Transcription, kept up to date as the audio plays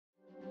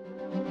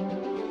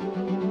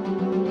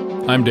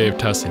I'm Dave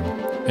Tussing,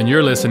 and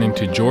you're listening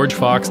to George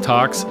Fox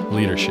Talks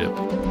Leadership.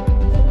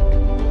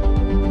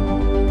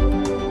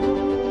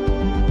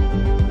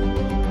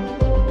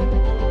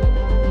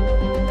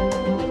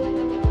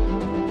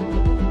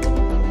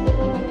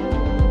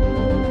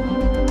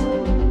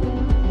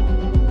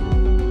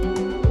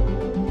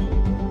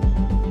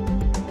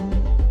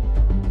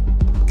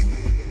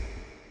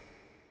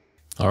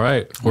 All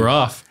right, we're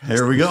off.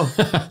 Here we go.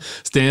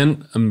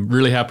 Stan, I'm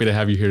really happy to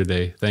have you here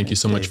today. Thank you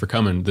so much for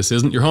coming. This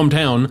isn't your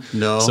hometown,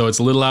 so it's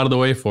a little out of the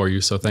way for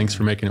you, so thanks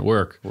for making it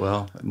work.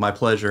 Well, my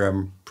pleasure.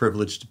 I'm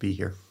privileged to be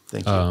here.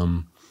 Thank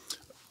you.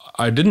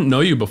 I didn't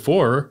know you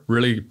before,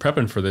 really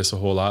prepping for this a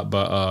whole lot,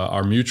 but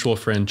our mutual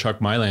friend Chuck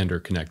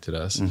Mylander connected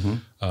us.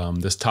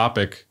 This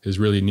topic is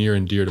really near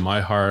and dear to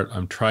my heart.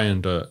 I'm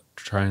trying to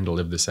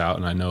live this out,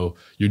 and I know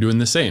you're doing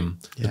the same.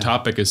 Yeah. The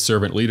topic is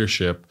servant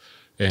leadership.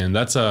 And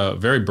that's a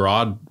very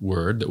broad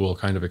word that we'll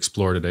kind of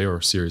explore today, or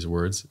a series of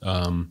words.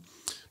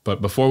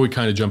 But before we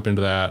kind of jump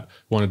into that, I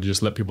wanted to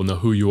just let people know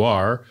who you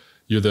are.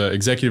 You're the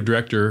executive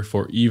director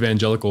for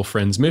Evangelical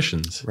Friends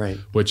Missions, right,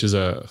 which is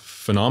a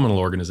phenomenal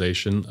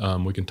organization.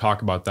 We can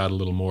talk about that a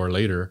little more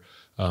later.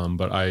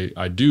 But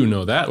I do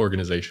know that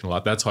organization a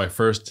lot. That's how I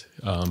first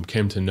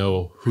came to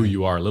know who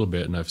you are a little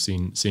bit. And I've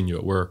seen you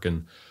at work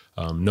and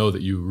know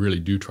that you really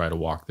do try to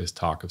walk this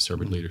talk of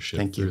servant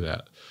leadership through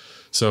that.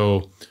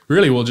 So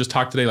really, we'll just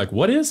talk today, like,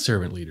 what is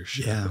servant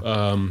leadership?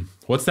 Yeah.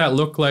 What's that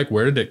look like?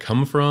 Where did it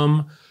come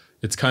from?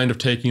 It's kind of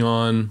taking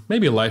on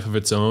maybe a life of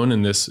its own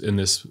in this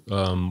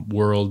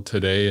world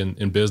today,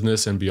 in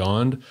business and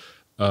beyond.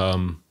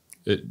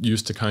 It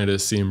used to kind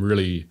of seem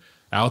really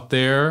out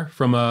there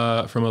from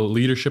a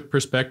leadership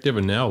perspective,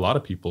 and now a lot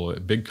of people,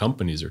 big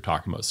companies, are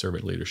talking about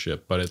servant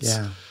leadership, but it's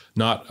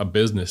not a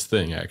business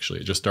thing, actually.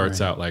 It just starts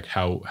out like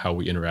how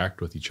we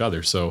interact with each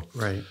other. So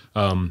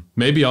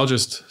maybe I'll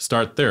just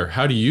start there.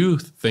 How do you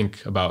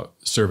think about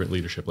servant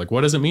leadership? Like,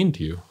 what does it mean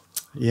to you?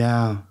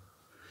 Yeah.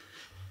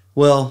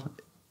 Well,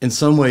 in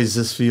some ways,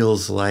 this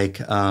feels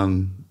like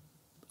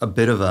a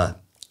bit of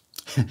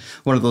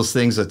one of those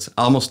things that's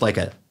almost like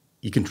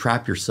you can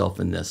trap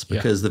yourself in this,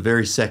 because the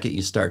very second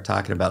you start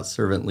talking about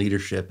servant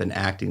leadership and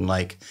acting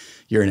like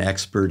you're an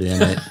expert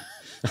in it,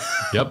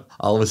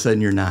 all of a sudden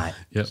you're not.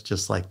 It's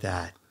just like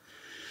that.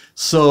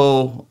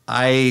 So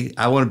I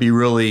want to be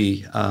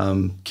really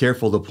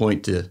careful to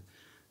point to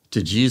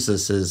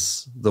Jesus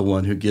as the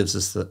one who gives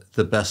us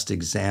the best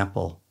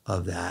example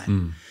of that.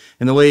 And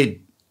the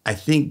way I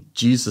think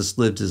Jesus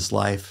lived his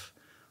life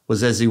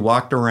was, as he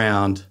walked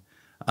around,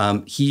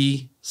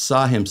 he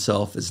saw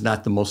himself as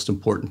not the most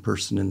important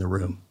person in the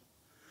room.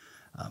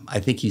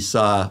 I think he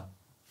saw,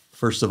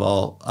 first of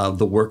all,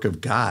 the work of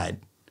God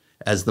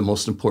as the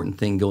most important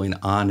thing going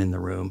on in the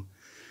room.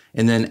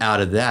 And then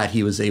out of that,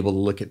 he was able to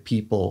look at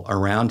people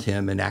around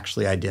him and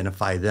actually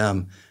identify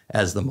them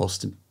as the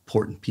most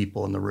important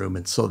people in the room.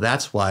 And so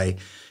that's why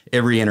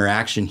every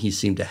interaction he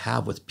seemed to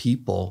have with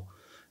people,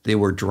 they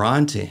were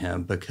drawn to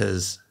him,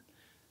 because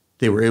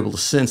they were able to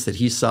sense that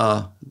he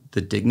saw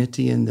the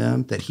dignity in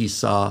them, that he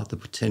saw the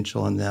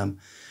potential in them,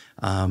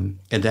 and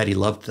that he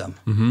loved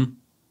them.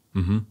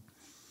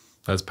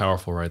 That's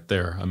powerful right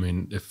there. I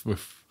mean,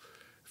 if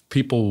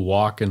people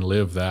walk and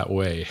live that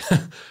way,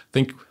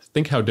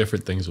 think how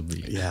different things would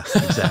be. Yeah,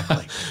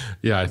 exactly.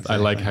 I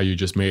like how you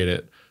just made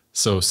it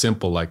so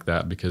simple like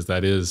that, because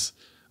that is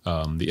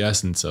the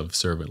essence of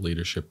servant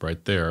leadership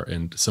right there.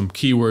 And some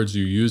key words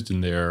you used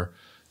in there,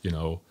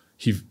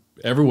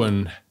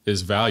 everyone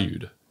is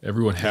valued.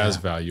 Everyone has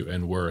value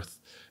and worth,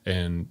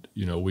 and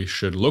we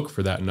should look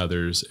for that in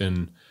others,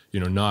 and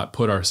not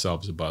put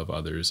ourselves above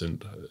others.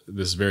 And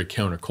this is very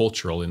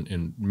countercultural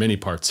in many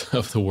parts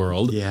of the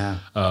world.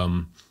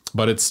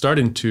 But it's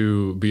starting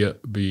to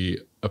be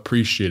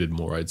appreciated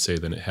more, I'd say,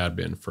 than it had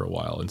been for a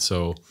while. And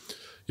so,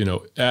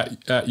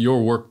 at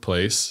your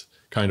workplace,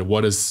 kind of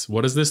what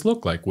does this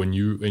look like when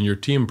you and your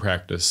team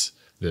practice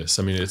this?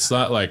 I mean, it's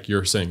not like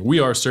you're saying we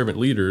are servant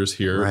leaders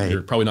here.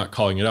 You're probably not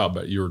calling it out,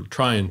 but you're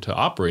trying to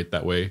operate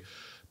that way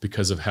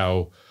because of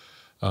how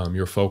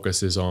your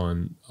focus is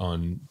on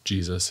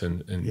Jesus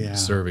and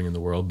serving in the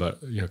world. But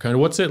kind of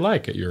what's it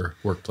like at your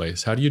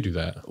workplace? How do you do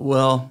that?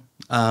 Well,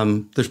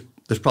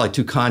 there's probably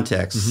two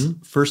contexts.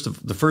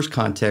 The first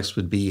context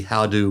would be,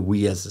 how do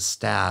we as a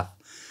staff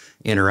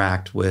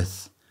interact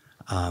with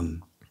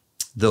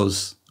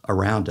those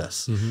around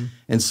us?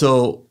 And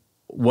so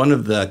one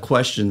of the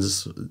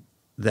questions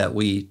that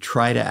we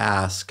try to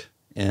ask,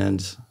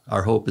 and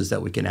our hope is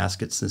that we can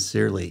ask it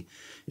sincerely,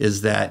 is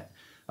that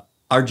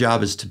our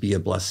job is to be a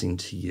blessing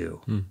to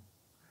you.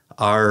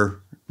 Our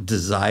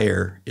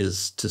desire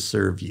is to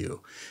serve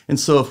you. And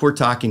so if we're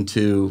talking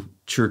to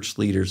church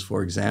leaders,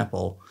 for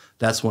example,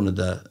 that's one of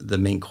the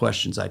main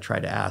questions I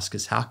try to ask,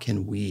 is how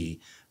can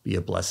we be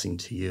a blessing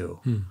to you?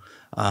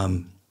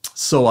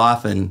 So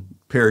often,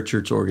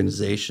 parachurch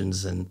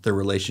organizations and their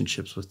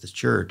relationships with the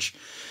church,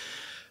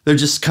 there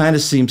just kind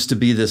of seems to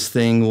be this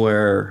thing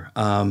where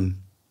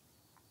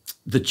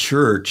the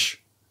church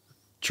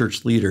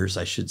leaders,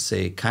 I should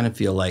say, kind of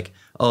feel like,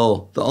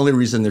 oh, the only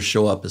reason they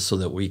show up is so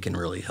that we can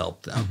really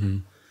help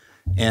them.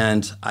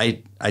 And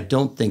I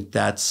don't think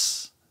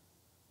that's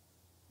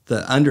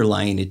the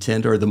underlying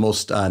intent or the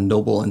most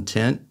noble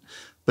intent,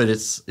 but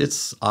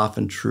it's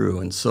often true.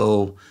 And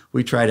so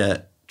we try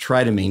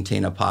to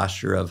maintain a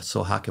posture of,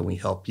 so how can we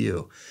help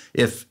you?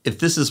 If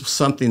this is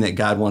something that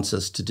God wants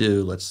us to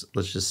do, let's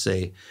just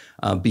say,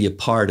 be a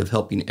part of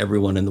helping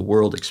everyone in the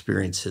world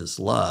experience his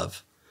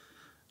love,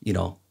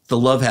 the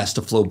love has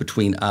to flow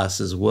between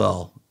us as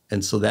well.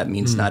 And so that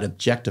means not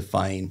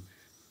objectifying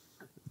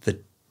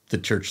the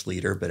church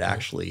leader, but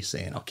actually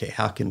saying, okay,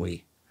 how can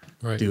we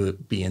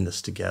be in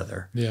this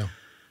together? Yeah.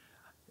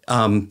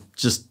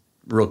 Just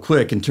real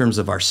quick, in terms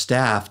of our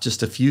staff,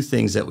 just a few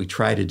things that we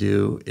try to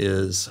do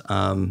is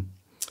when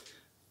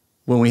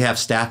we have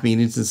staff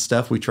meetings and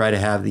stuff, we try to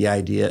have the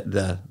idea,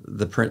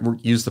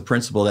 use the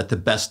principle that the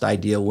best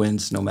idea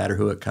wins no matter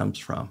who it comes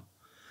from.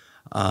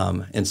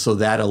 And so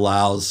that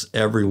allows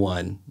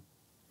everyone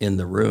in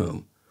the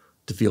room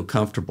to feel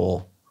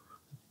comfortable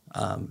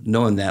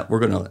knowing that we're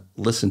going to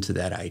listen to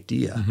that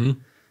idea. Mm-hmm.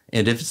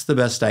 And if it's the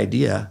best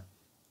idea,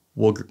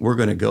 we're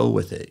going to go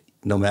with it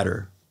no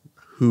matter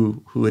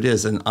who it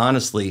is. And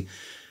honestly,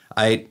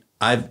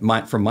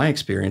 from my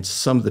experience,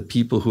 some of the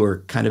people who are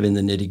kind of in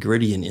the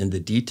nitty-gritty and in the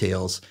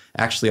details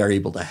actually are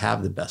able to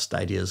have the best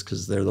ideas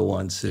because they're the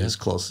ones who's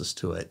closest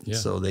to it. Yeah.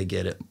 So they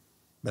get it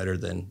better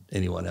than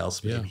anyone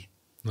else, maybe. Yeah.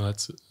 No,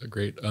 that's a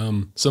great.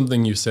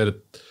 Something you said at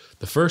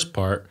the first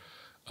part,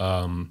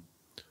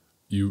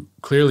 you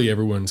clearly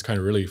everyone's kind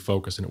of really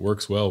focused, and it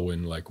works well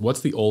when, like,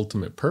 what's the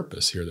ultimate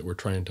purpose here that we're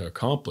trying to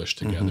accomplish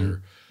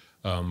together,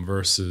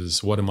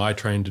 versus what am I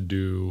trying to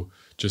do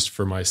just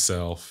for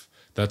myself?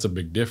 That's a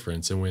big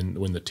difference. And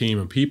when the team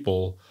of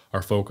people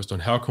are focused on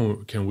how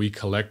can we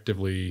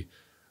collectively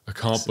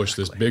accomplish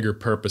this bigger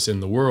purpose in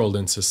the world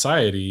and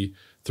society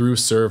through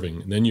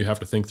serving, and then you have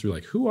to think through,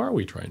 like, who are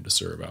we trying to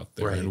serve out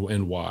there,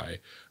 and why?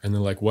 And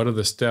then, like, what are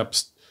the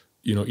steps,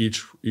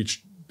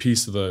 each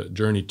piece of the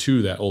journey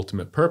to that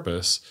ultimate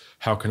purpose,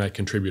 how can I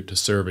contribute to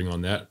serving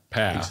on that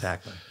path?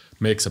 Exactly.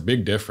 Makes a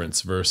big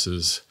difference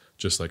versus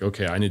just like,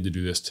 okay, I need to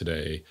do this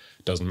today.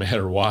 Doesn't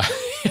matter why.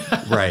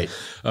 Right.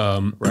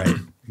 Right.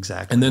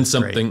 Exactly. And then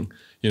something,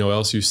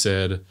 else you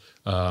said,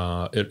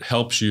 it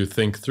helps you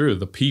think through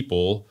the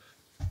people,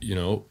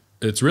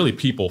 it's really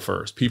people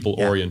first, people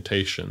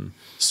orientation,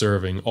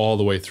 serving all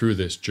the way through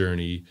this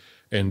journey.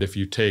 And if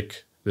you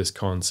take this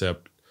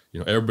concept,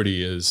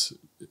 everybody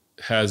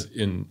has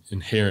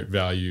inherent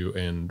value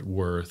and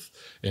worth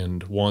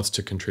and wants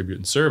to contribute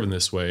and serve in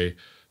this way.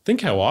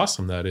 Think how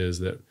awesome that is,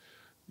 that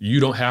you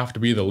don't have to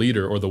be the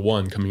leader or the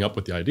one coming up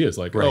with the ideas.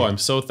 Like, oh, I'm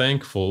so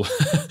thankful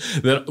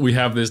that we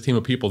have this team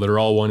of people that are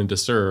all wanting to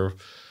serve.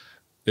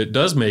 It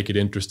does make it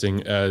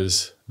interesting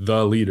as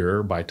the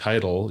leader by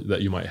title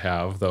that you might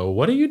have, though.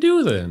 What do you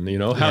do then?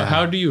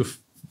 How do you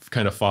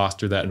kind of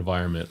foster that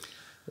environment?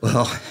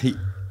 Well,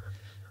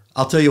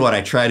 I'll tell you what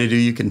I try to do.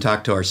 You can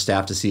talk to our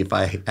staff to see if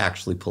I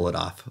actually pull it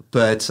off.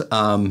 But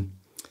I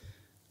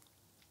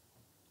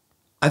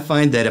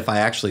find that if I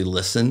actually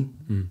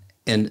listen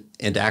and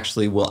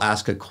actually will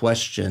ask a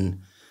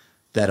question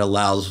that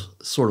allows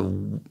sort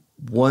of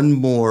one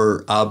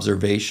more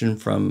observation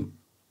from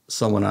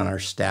someone on our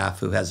staff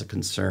who has a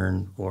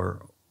concern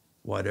or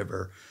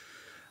whatever,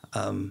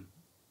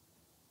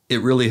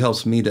 it really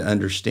helps me to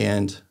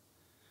understand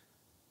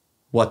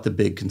what the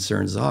big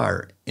concerns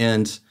are.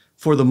 And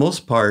for the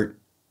most part,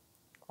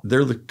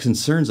 the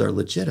concerns are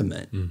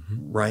legitimate,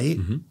 right?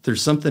 Mm-hmm.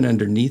 There's something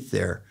underneath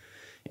there.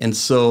 And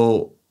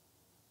so,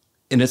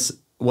 and it's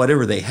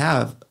whatever they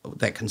have,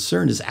 that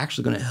concern is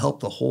actually going to help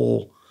the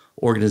whole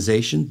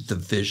organization, the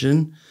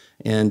vision.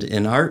 And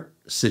in our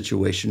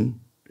situation,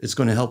 it's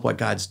going to help what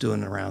God's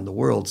doing around the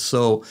world.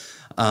 So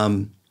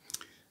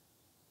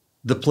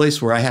the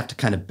place where I have to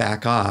kind of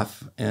back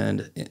off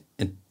and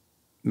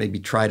maybe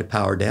try to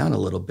power down a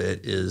little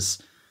bit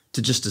is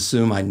to just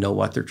assume I know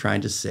what they're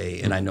trying to say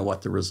and I know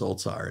what the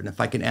results are. And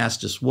if I can ask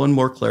just one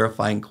more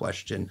clarifying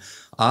question,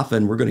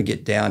 often we're going to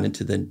get down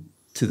into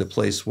the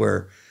place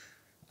where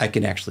I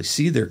can actually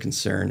see their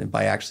concern, and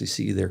by actually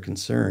see their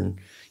concern,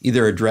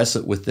 either address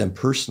it with them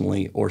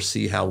personally or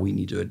see how we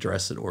need to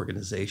address it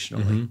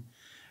organizationally.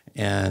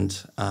 And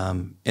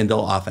they'll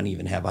often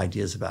even have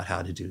ideas about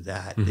how to do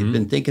that. They've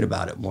been thinking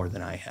about it more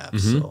than I have.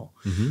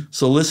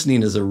 So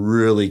listening is a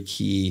really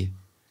key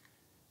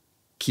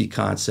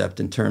concept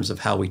in terms of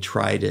how we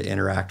try to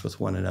interact with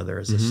one another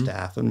as a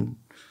staff. And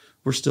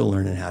we're still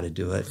learning how to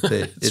do it. But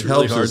it's it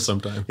really helps hard us.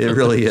 sometimes. It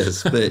really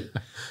is.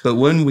 But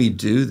when we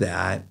do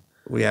that,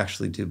 we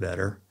actually do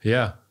better.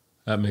 Yeah,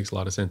 that makes a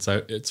lot of sense.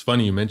 It's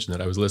funny you mentioned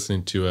that. I was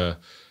listening to a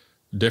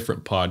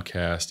different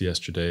podcast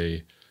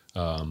yesterday,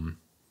 and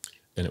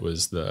it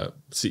was the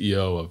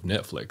CEO of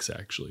Netflix,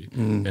 actually.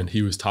 And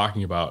he was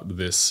talking about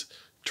this,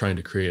 trying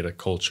to create a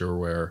culture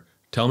where,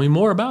 tell me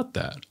more about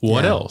that.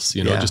 What else?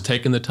 Just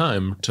taking the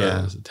time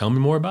to tell me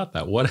more about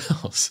that. What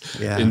else?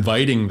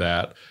 Inviting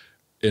that.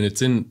 and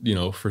it's in,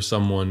 for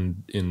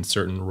someone in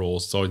certain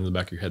roles, it's always in the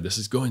back of your head, this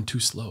is going too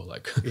slow.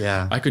 Like,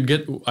 Yeah. I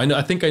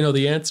think I know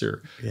the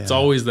answer. Yeah. It's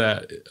always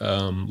that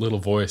little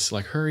voice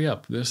like, hurry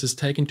up, this is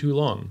taking too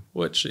long,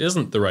 which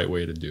isn't the right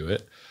way to do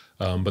it.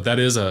 But that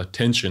is a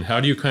tension. How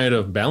do you kind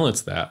of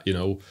balance that?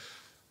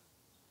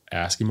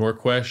 Asking more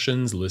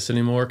questions,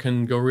 listening more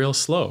can go real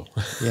slow.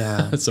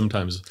 Yeah.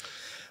 Sometimes.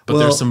 But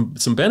there's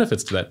some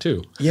benefits to that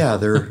too. Yeah,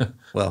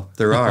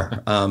 there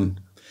are.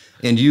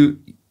 And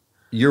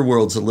your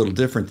world's a little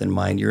different than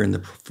mine. You're in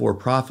the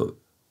for-profit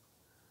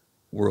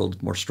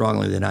world more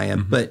strongly than I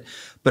am. Mm-hmm.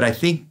 But I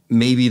think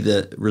maybe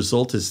the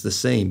result is the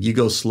same. You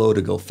go slow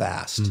to go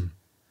fast,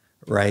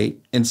 right?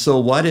 And so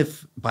what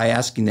if by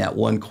asking that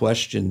one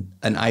question,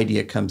 an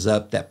idea comes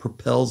up that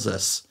propels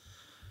us,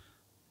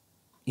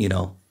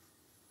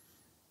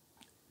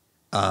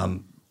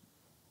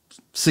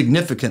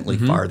 significantly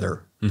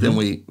farther than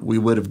we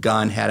would have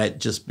gone had it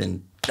just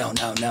been, no,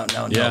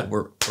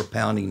 we're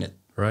pounding it.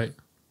 Right.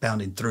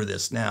 Pounding through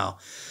this now.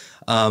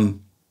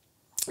 And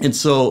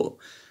so,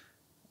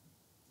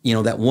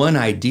 that one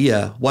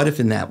idea, what if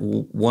in that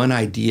one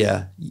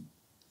idea,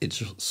 it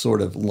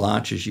sort of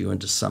launches you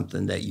into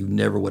something that you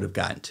never would have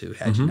gotten to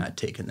had you not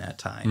taken that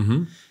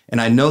time. And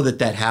I know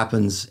that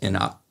happens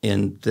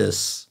in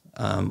this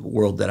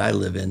world that I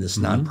live in, this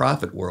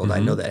nonprofit world. I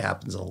know that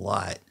happens a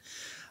lot.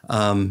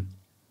 And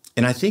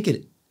I think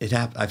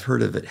I've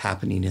heard of it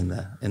happening in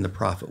the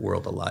profit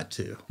world a lot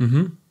too.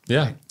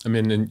 Yeah. I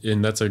mean,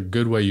 and that's a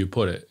good way you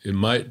put it. It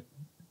might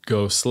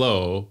go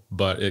slow,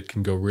 but it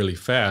can go really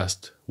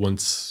fast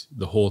once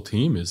the whole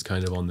team is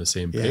kind of on the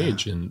same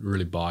page and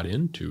really bought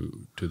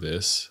into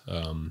this.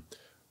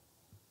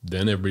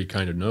 Then everybody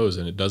kind of knows,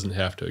 and it doesn't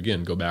have to,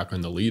 again, go back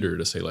on the leader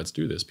to say, let's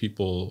do this.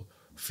 People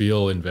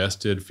feel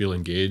invested, feel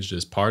engaged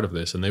as part of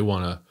this, and they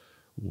want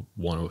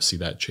to see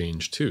that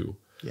change too.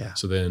 Yeah.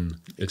 So then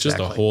it's just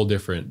a whole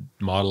different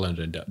model and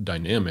a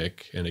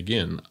dynamic. And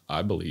again,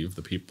 I believe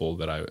the people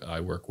that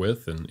I work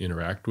with and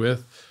interact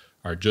with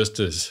are just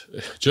as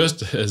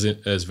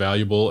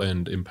valuable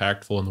and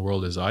impactful in the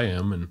world as I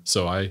am. And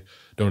so I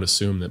don't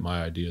assume that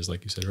my ideas,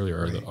 like you said earlier,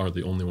 are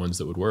the only ones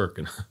that would work.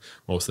 And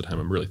most of the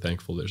time, I'm really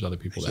thankful there's other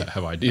people that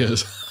have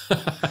ideas.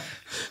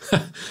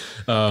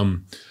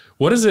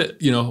 What does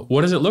it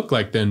look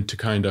like then to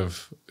kind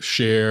of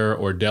share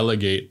or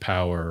delegate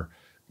power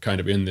kind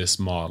of in this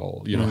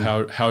model?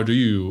 How do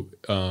you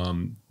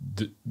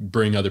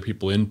bring other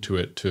people into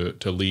it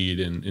to lead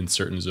in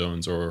certain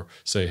zones, or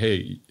say,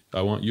 hey,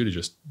 I want you to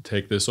just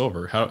take this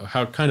over?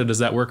 How kind of does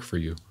that work for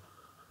you?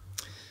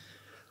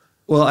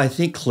 Well, I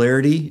think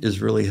clarity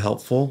is really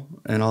helpful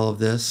in all of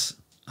this.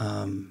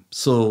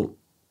 So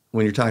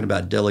when you're talking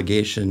about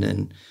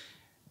delegation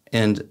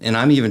and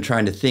I'm even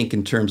trying to think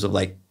in terms of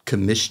like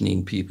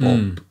commissioning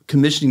people.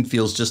 Commissioning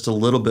feels just a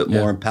little bit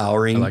more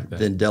empowering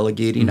than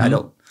delegating. I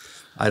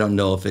don't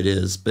know if it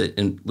is, but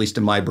at least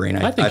in my brain,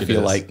 I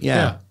feel like,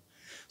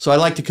 So I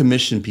like to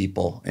commission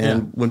people.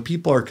 And when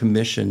people are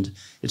commissioned,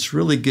 it's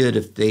really good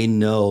if they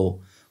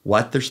know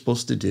what they're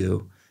supposed to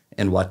do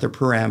and what their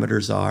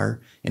parameters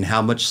are and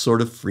how much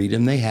sort of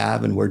freedom they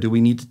have and where do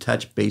we need to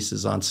touch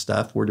bases on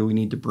stuff, where do we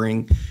need to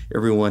bring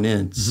everyone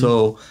in.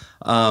 So,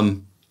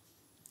 and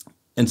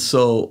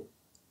so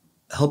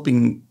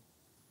helping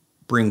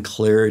bring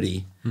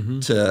clarity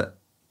to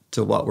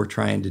what we're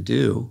trying to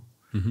do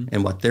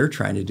and what they're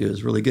trying to do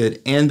is really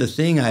good. And the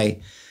thing I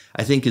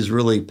think is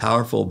really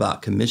powerful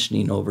about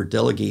commissioning over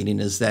delegating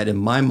is that in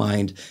my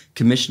mind,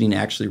 commissioning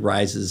actually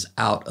rises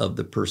out of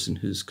the person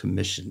who's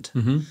commissioned.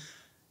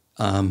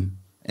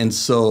 And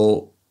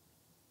so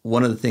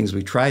one of the things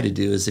we try to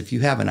do is if you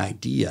have an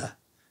idea,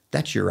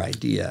 that's your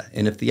idea.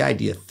 And if the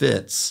idea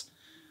fits,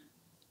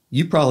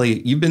 you've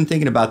been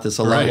thinking about this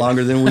a lot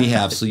longer than we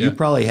have. So you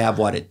probably have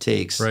what it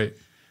takes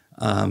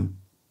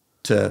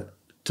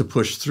to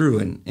push through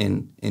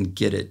and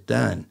get it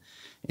done.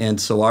 And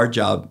so our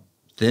job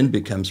then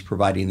becomes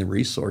providing the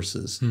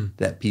resources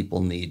that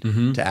people need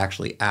to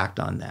actually act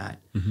on that.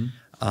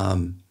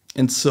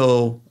 And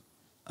so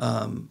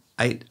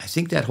I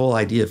think that whole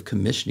idea of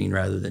commissioning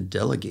rather than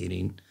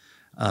delegating,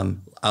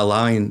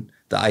 allowing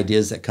the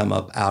ideas that come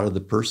up out of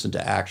the person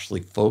to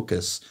actually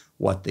focus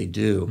what they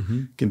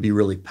do can be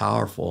really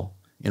powerful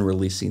in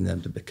releasing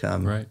them to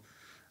become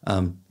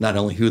not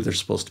only who they're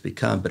supposed to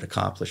become, but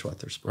accomplish what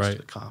they're supposed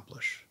to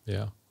accomplish.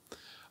 Yeah.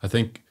 I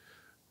think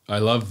I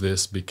love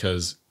this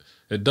because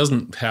it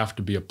doesn't have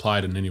to be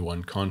applied in any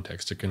one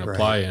context. It can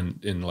apply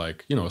in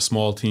like, a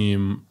small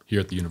team here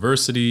at the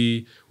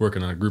university,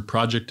 working on a group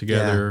project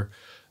together.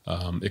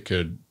 It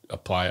could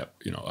apply, at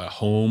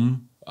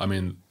home. I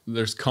mean,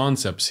 there's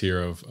concepts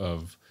here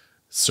of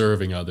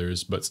serving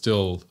others, but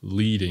still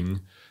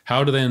leading.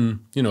 How to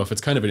then, if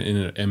it's kind of in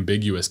an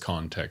ambiguous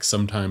context,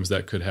 sometimes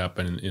that could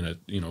happen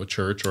in a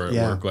church or at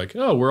work, like,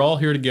 oh, we're all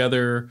here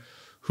together.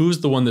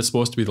 Who's the one that's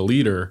supposed to be the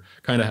leader?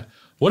 Kind of,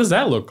 what does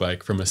that look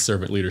like from a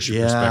servant leadership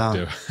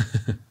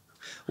perspective?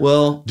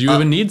 Well, do you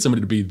even need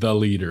somebody to be the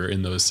leader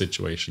in those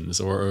situations,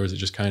 or is it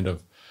just kind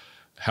of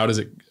how does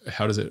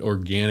it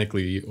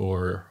organically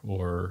or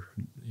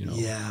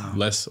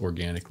less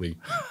organically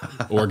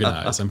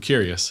organize? I'm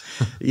curious.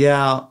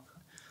 Yeah.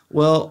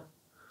 Well,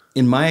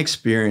 in my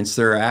experience,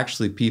 there are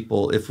actually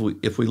people, if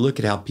we look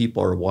at how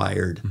people are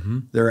wired,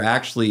 there are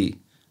actually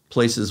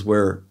places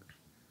where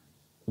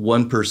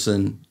one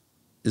person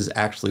is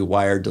actually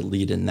wired to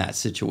lead in that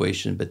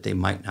situation, but they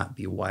might not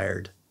be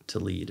wired to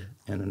lead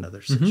in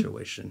another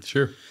situation.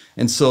 Sure.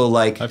 And so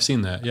like I've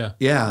seen that, yeah.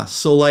 Yeah.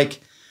 So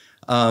like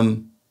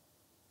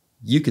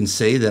you can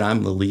say that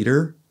I'm the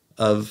leader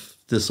of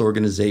this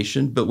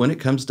organization, but when it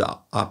comes to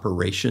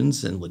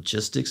operations and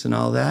logistics and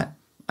all that,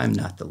 I'm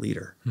not the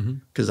leader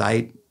because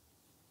I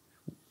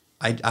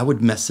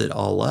would mess it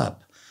all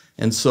up.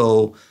 And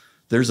so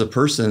there's a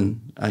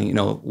person,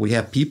 we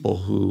have people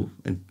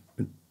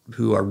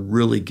who are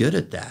really good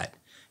at that,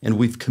 and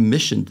we've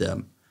commissioned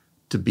them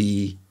to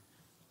be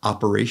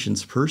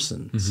operations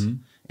persons.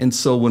 And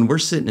so when we're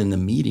sitting in the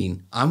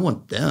meeting, I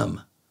want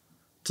them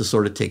to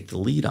sort of take the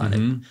lead on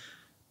it.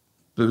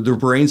 Their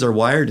brains are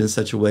wired in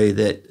such a way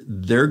that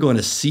they're going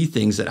to see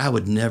things that I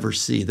would never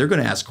see. They're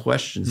going to ask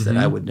questions that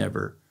I would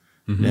never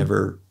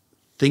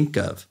think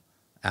of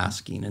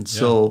asking. And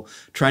so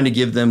trying to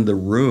give them the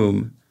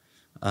room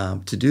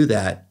to do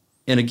that.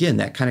 And again,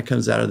 that kind of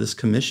comes out of this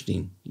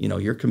commissioning.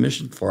 You're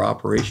commissioned for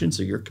operations,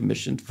 or you're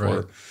commissioned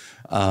for,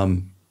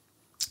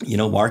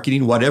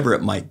 marketing, whatever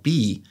it might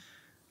be.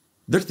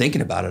 They're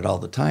thinking about it all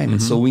the time.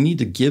 And so we need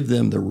to give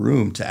them the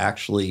room to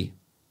actually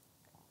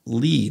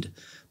lead.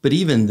 But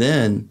even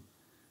then,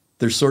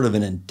 there's sort of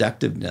an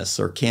inductiveness,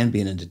 or can be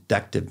an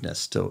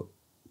inductiveness to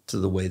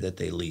the way that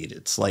they lead.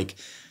 It's like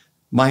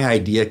my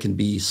idea can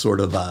be sort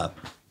of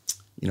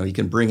you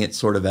can bring it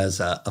sort of as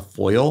a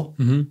foil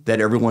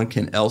that everyone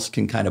else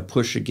can kind of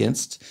push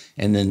against,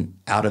 and then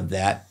out of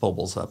that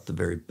bubbles up the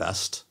very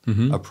best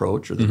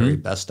approach, or the very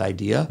best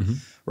idea,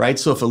 right?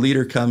 So if a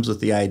leader comes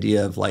with the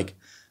idea of like,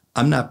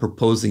 I'm not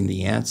proposing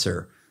the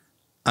answer,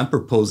 I'm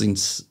proposing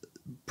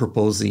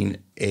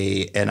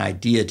an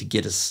idea to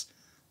get us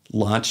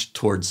launched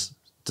towards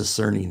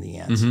discerning the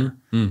answer,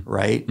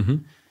 right?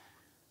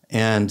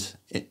 And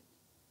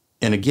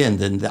again,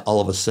 then all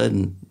of a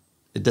sudden,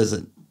 it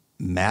doesn't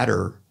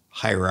matter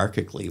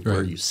hierarchically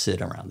where you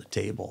sit around the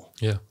table.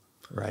 Yeah.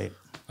 Right.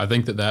 I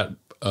think that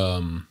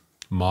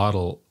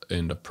model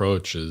and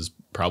approach is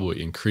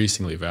probably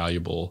increasingly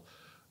valuable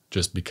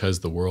just because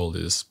the world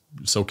is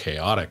so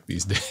chaotic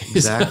these days.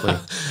 Exactly.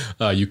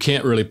 You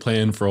can't really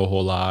plan for a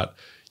whole lot.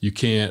 You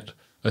can't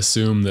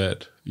assume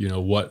that,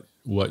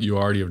 what you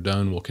already have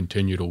done will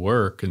continue to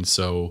work. And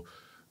so,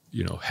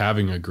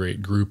 having a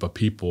great group of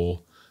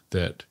people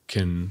that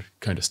can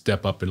kind of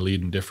step up and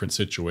lead in different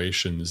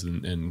situations,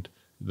 and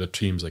the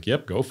team's like,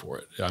 yep, go for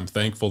it. I'm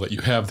thankful that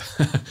you have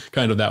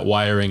kind of that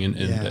wiring and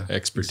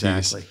expertise.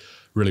 Exactly.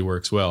 Really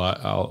works well.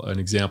 An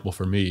example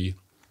for me,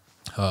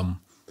 I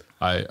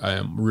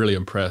am really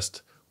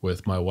impressed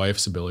with my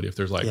wife's ability. If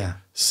there's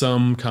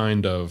some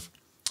kind of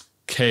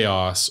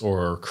chaos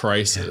or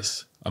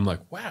crisis, I'm like,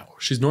 wow,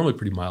 she's normally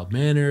pretty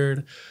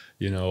mild-mannered,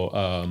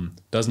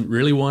 doesn't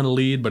really want to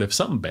lead. But if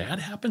something bad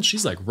happens,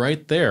 she's like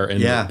right there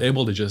and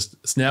able to just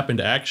snap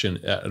into action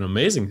at an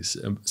amazing.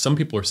 Some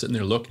people are sitting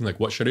there looking like,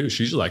 what should I do?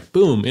 She's like,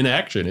 boom, in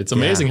action. It's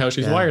amazing how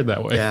she's wired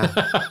that way.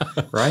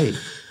 Right.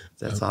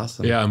 That's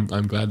awesome. Yeah,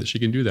 I'm glad that she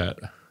can do that.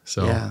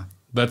 So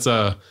that's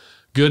a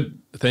good.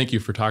 Thank you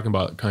for talking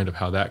about kind of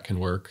how that can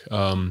work.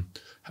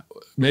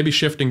 Maybe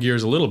shifting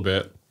gears a little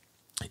bit,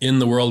 in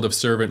the world of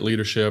servant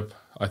leadership,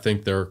 I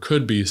think there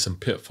could be some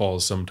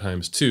pitfalls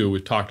sometimes too.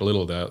 We've talked a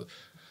little about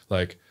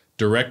like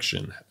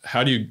direction.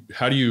 How do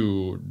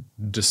you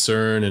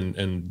discern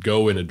and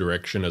go in a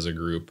direction as a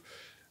group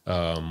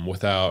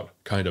without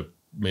kind of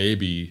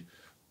maybe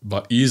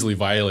easily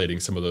violating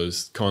some of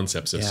those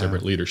concepts of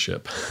servant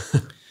leadership?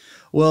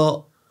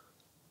 Well,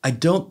 I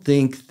don't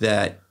think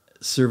that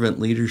servant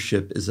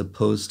leadership is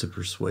opposed to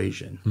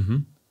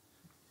persuasion.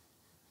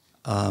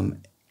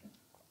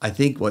 I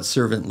think what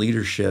servant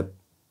leadership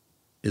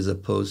is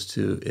opposed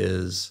to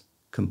is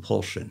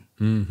compulsion,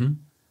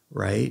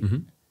 right?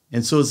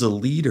 And so as a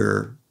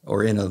leader,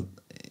 or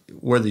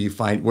wherever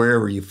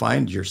you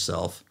find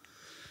yourself,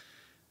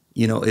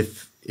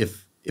 if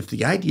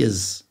the idea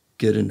is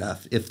good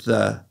enough, if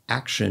the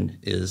action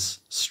is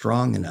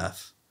strong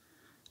enough,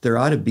 there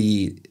ought to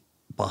be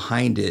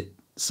behind it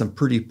some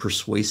pretty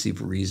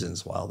persuasive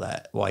reasons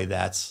why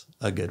that's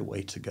a good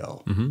way to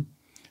go,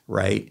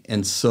 right?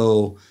 And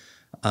so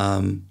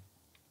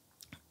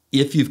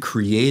if you've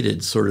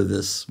created sort of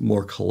this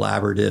more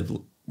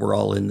collaborative, we're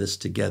all in this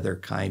together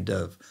kind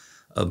of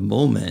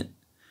moment,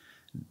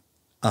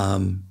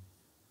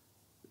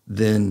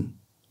 then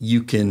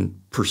you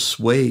can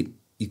persuade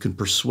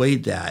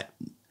that.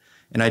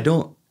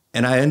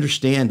 And I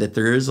understand that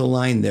there is a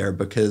line there,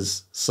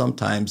 because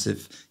sometimes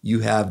if you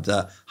have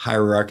the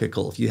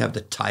hierarchical, if you have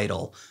the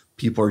title,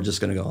 people are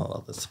just going to go,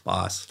 oh, this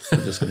boss,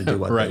 they're just going to do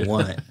what they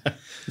want.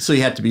 So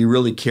you have to be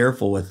really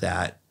careful with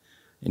that.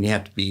 And you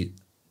have to be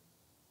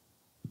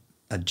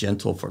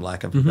gentle, for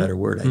lack of a better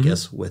word, I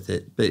guess, with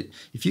it. But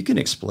if you can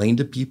explain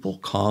to people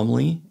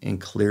calmly and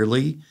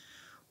clearly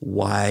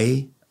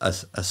why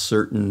a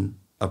certain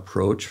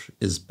approach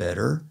is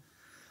better,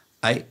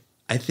 I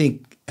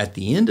think at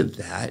the end of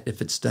that,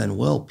 if it's done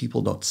well,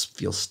 people don't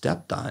feel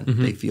stepped on.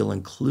 They feel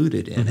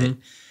included in it.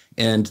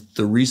 And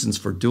the reasons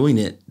for doing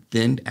it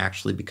then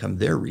actually become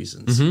their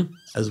reasons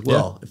as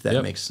well, if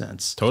that makes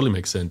sense. Totally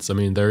makes sense. I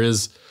mean, there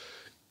is,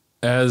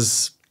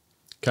 as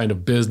kind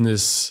of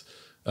business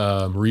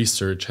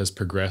research has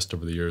progressed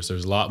over the years,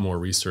 there's a lot more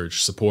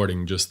research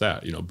supporting just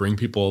that, bring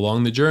people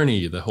along the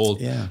journey, the whole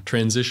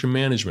transition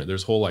management.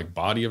 There's a whole like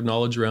body of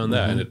knowledge around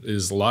that. And it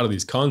is a lot of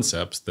these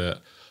concepts that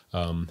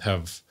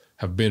have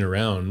been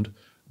around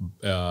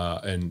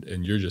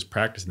and you're just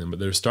practicing them, but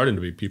there's starting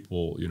to be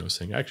people,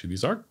 saying, actually,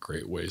 these are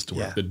great ways to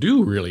work that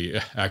do really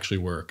actually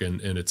work.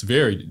 And it's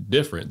very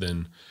different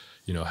than,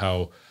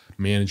 how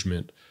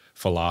management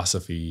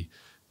philosophy,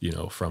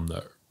 from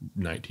the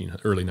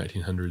early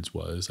 1900s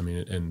was. I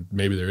mean, and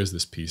maybe there is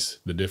this piece,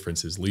 the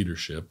difference is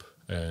leadership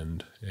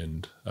and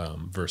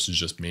versus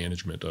just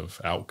management of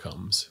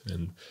outcomes.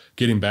 And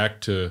getting back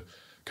to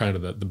kind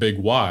of the big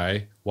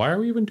why are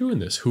we even doing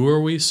this? Who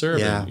are we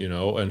serving,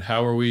 and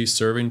how are we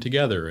serving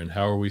together, and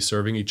how are we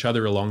serving each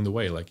other along the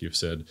way? Like you've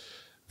said,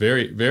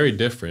 very, very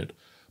different,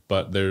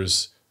 but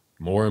there's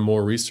more and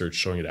more research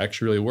showing it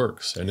actually really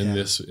works. And in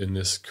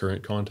this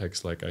current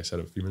context, like I said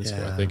a few minutes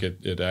ago, I think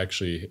it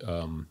actually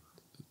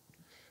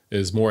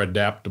is more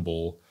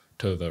adaptable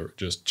to the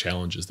just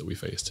challenges that we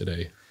face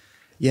today.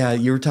 Yeah,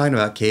 you were talking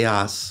about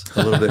chaos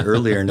a little bit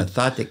earlier, and a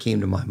thought that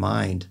came to my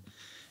mind,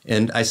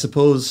 and I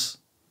suppose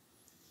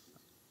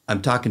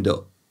I'm talking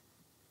to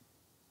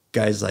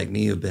guys like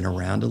me who've been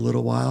around a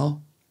little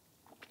while,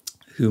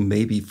 who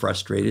may be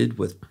frustrated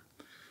with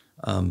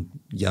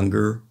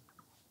younger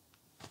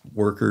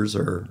workers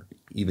or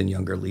even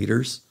younger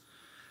leaders.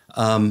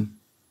 Sometimes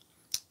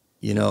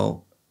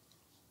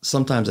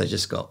I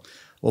just go,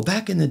 well,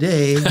 back in the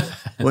day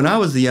when I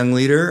was the young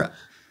leader,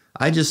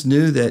 I just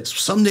knew that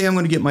someday I'm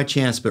going to get my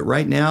chance. But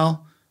right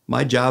now,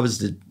 my job is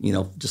to,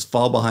 just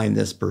fall behind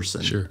this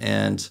person. Sure.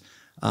 And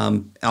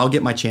I'll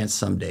get my chance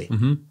someday,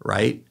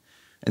 right?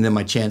 And then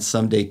my chance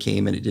someday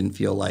came, and it didn't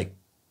feel like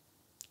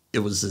it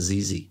was as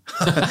easy.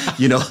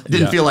 It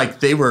didn't feel like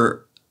they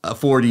were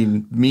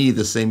affording me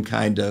the same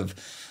kind of,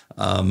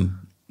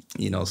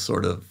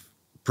 sort of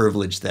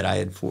privilege that I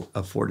had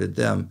afforded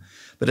them.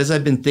 But as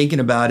I've been thinking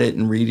about it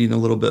and reading a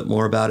little bit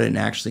more about it and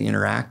actually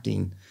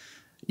interacting,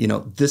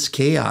 this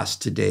chaos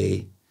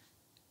today,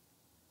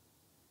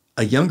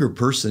 a younger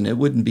person, it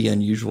wouldn't be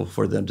unusual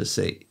for them to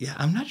say, yeah,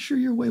 I'm not sure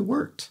your way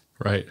worked.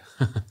 Right.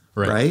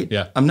 Right?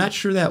 Yeah. I'm not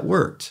sure that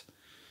worked.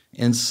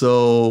 And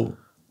so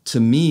to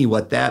me,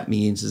 what that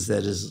means is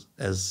that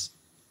as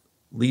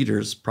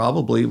leaders,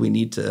 probably we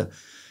need to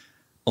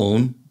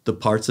own the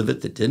parts of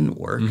it that didn't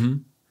work.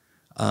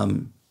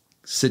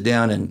 Sit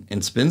down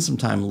and spend some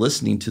time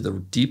listening to the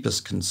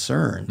deepest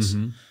concerns.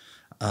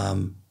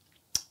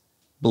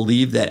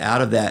 Believe that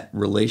out of that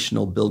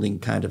relational building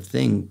kind of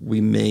thing,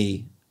 we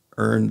may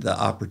earn the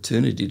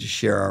opportunity to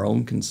share our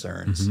own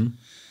concerns.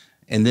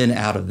 And then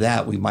out of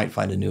that, we might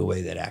find a new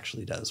way that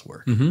actually does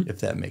work,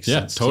 if that makes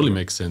sense. Yeah, totally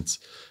makes sense.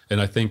 And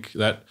I think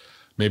that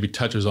maybe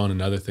touches on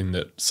another thing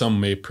that some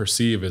may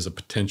perceive as a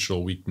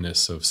potential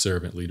weakness of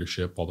servant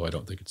leadership, although I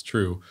don't think it's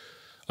true.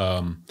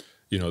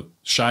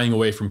 Shying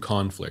away from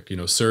conflict,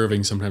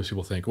 serving. Sometimes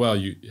people think, well,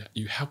 you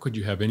how could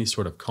you have any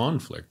sort of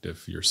conflict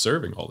if you're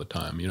serving all the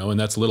time, and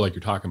that's a little like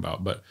you're talking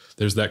about, but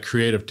there's that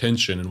creative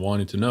tension and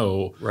wanting to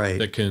know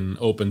that can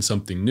open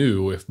something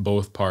new if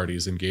both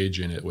parties engage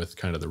in it with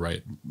kind of the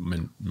right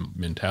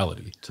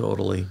mentality.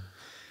 Totally.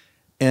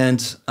 And,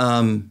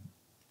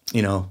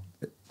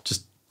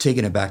 just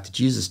taking it back to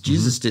Jesus,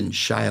 Jesus didn't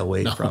shy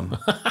away from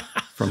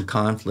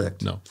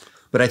conflict. No.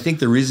 But I think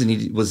the reason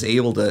he was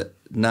able to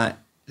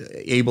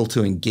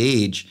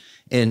engage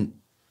and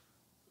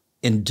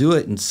do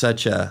it in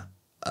such an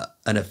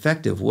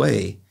effective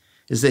way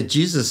is that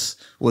Jesus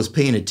was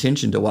paying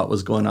attention to what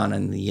was going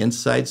on the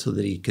inside so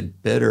that he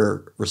could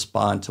better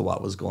respond to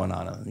what was going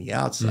on the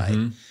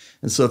outside.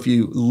 And so if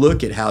you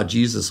look at how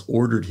Jesus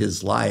ordered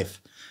his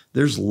life,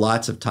 there's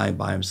lots of time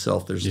by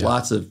himself. There's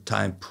lots of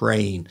time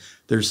praying.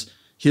 There's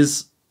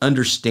his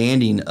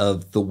understanding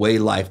of the way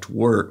life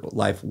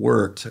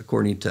worked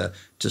according to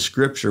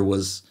Scripture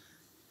was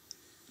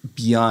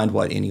beyond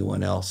what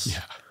anyone else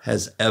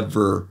has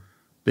ever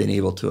been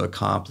able to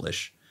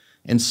accomplish.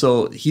 And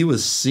so he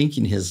was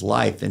sinking his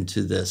life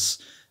into this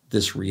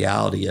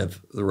reality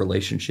of the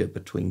relationship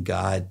between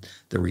God,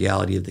 the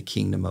reality of the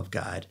kingdom of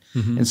God.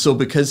 And so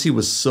because he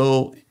was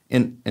so,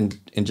 and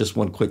just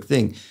one quick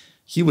thing,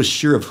 he was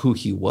sure of who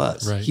he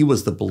was. Right. He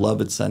was the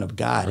beloved Son of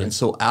God. Right. And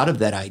so out of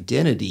that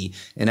identity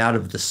and out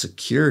of the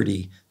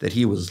security that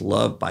he was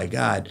loved by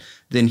God,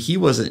 then he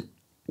wasn't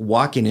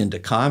walking into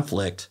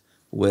conflict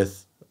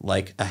with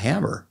like a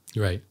hammer.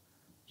 Right.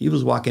 He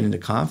was walking into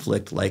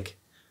conflict like,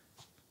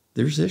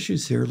 there's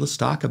issues here. Let's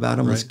talk about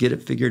them. Right. Let's get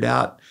it figured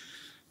out.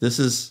 This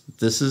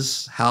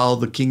is how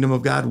the kingdom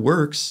of God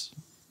works,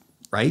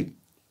 right?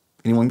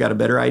 anyone got a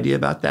better idea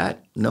about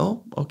that?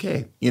 No?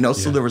 Okay.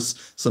 So there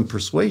was some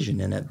persuasion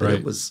in it, but Right.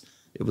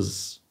 it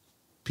was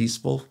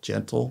peaceful,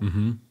 gentle.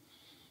 Mm-hmm.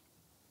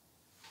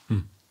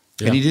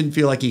 Yeah. And he didn't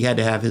feel like he had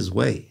to have his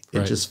way. It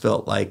Right. just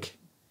felt like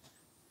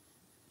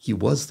he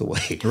was the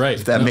way. Right.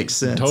 If that makes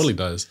sense. It totally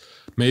does.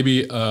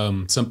 Maybe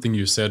something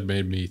you said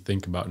made me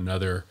think about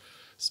another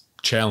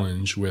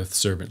challenge with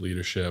servant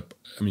leadership.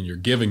 I mean, you're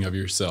giving of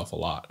yourself a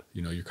lot.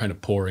 You're kind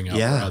of pouring out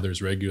for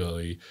others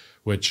regularly,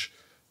 which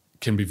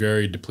can be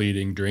very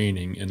depleting,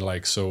 draining. And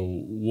so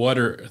what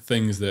are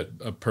things that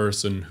a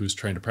person who's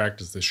trying to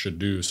practice this should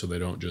do so they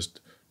don't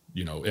just,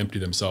 empty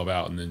themselves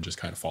out and then just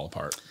kind of fall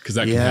apart? Because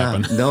that can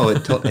happen. No,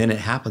 and it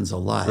happens a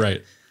lot.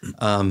 Right.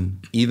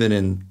 Even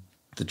in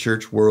the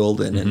church world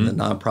and in the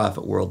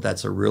nonprofit world,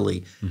 that's a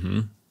really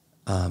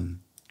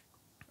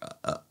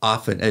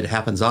often, it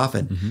happens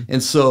often.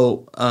 And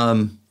so,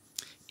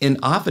 and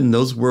often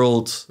those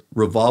worlds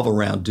revolve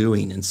around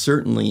doing, and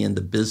certainly in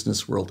the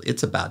business world,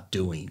 it's about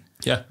doing.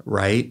 Yeah.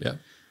 Right? Yeah.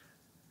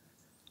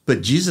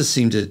 But Jesus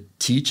seemed to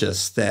teach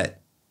us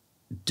that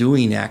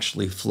doing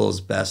actually flows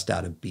best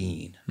out of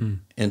being.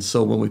 And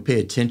so when we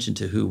pay attention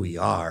to who we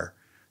are,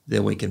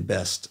 then we can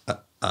best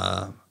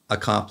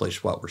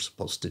accomplish what we're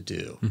supposed to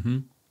do.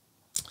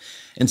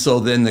 And so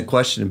then the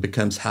question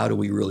becomes, how do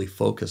we really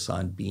focus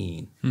on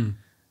being?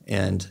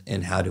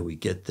 And how do we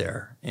get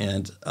there?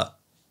 And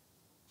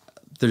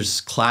there's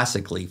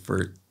classically,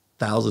 for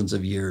thousands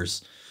of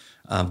years,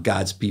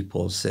 God's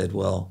people have said,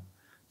 well,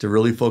 to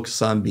really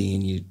focus on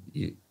being,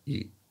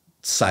 you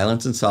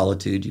silence and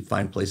solitude. You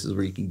find places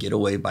where you can get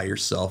away by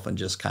yourself and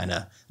just kind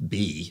of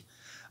be,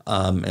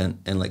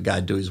 and let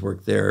God do his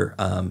work there.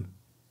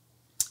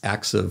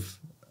 Acts of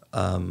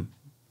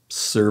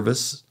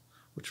service,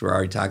 which we're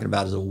already talking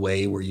about, is a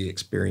way where you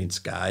experience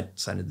God,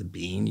 sign of the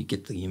being. You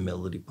get the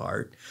humility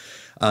part.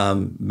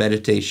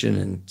 Meditation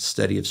and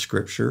study of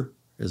Scripture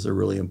is a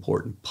really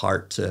important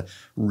part to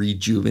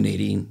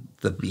rejuvenating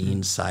the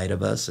being side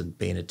of us and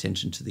paying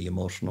attention to the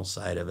emotional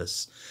side of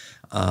us.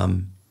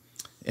 And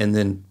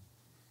then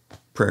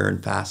prayer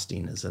and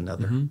fasting is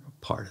another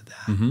part of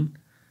that.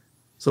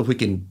 So if we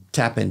can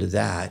tap into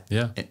that,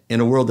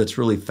 in a world that's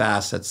really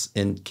fast,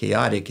 and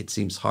chaotic, it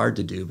seems hard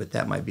to do, but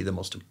that might be the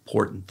most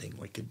important thing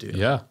we could do.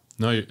 Yeah.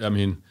 No, I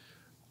mean,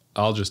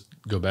 I'll just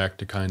go back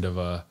to kind of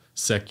a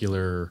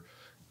secular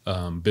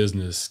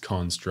business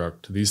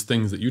construct. These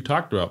things that you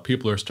talked about,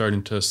 people are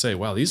starting to say,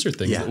 wow, these are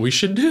things that we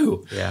should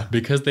do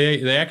because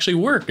they actually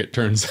work, it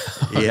turns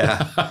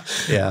out.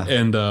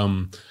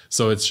 And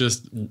so it's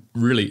just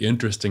really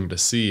interesting to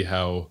see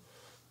how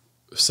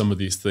some of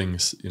these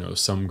things,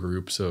 some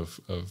groups of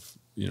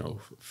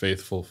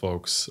faithful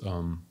folks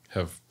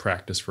have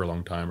practiced for a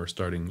long time, or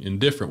starting in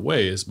different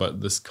ways,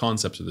 but this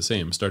concepts are the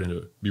same, starting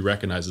to be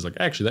recognized as like,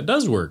 actually, that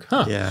does work,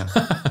 huh? Yeah.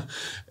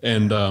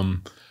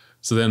 And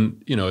so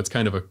then, it's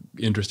kind of an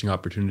interesting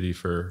opportunity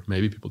for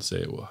maybe people to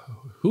say, well,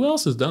 who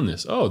else has done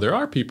this? Oh, there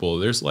are people.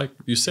 There's, like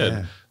you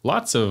said,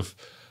 lots of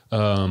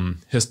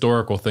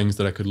historical things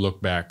that I could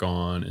look back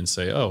on and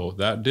say, oh,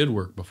 that did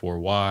work before.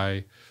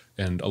 Why?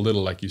 And a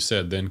little, like you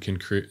said, then can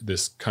create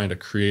this kind of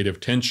creative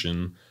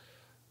tension.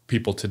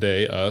 People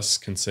today, us,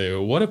 can say,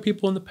 well, what have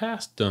people in the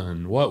past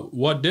done?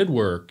 What did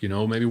work?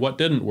 Maybe what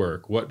didn't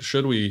work? What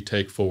should we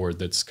take forward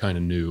that's kind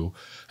of new?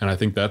 And I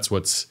think that's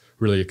what's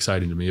really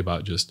exciting to me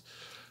about just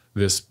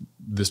this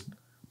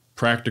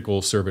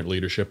practical servant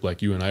leadership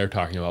like you and I are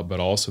talking about, but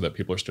also that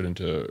people are starting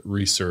to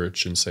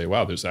research and say,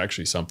 wow, there's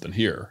actually something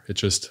here.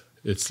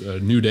 It's a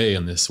new day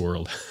in this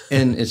world.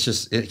 And it's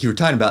just, you were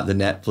talking about the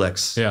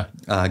Netflix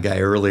guy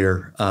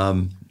earlier.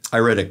 I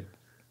read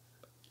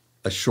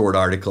a short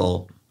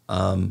article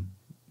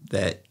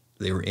that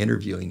they were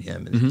interviewing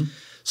him. And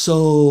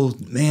so,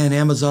 man,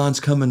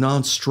 Amazon's coming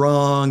on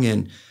strong.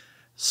 And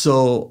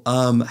so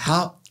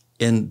how,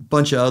 and a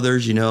bunch of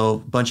others, a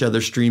bunch of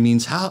other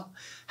streamings, how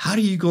are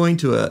you going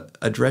to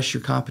address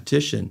your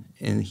competition?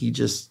 And he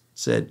just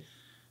said,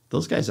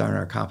 those guys aren't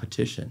our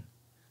competition.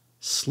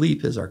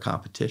 Sleep is our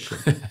competition.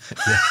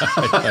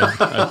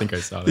 I think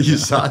I saw that. You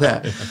saw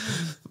that.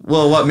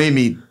 Well, what made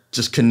me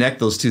just connect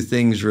those two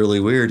things really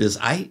weird is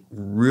I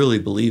really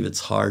believe it's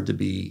hard to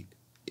be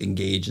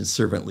engaged in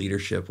servant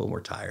leadership when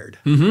we're tired.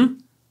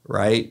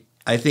 Right?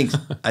 I think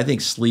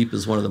sleep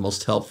is one of the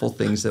most helpful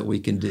things that we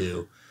can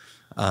do.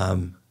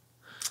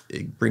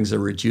 It brings a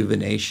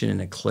rejuvenation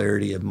and a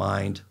clarity of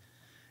mind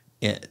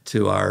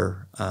to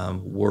our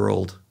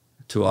world,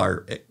 to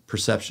our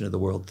perception of the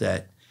world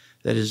that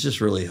is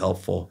just really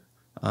helpful.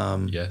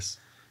 Yes.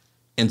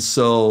 And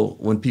so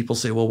when people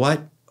say, well,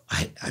 what?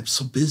 I'm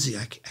so busy.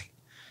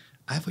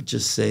 I would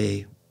just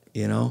say,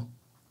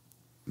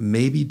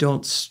 maybe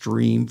don't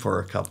stream for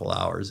a couple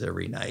hours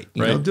every night.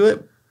 You know, do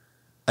it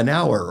an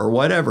hour or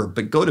whatever,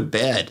 but go to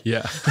bed.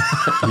 Yeah.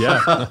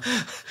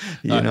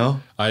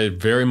 I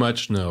very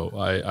much know.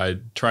 I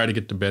try to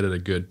get to bed at a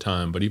good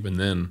time, but even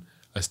then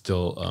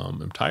still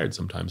am tired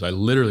sometimes. I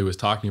literally was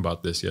talking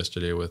about this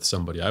yesterday with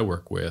somebody I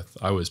work with.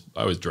 I was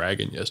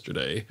dragging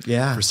yesterday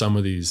for some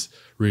of these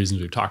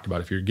reasons we've talked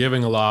about. If you're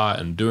giving a lot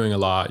and doing a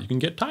lot, you can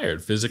get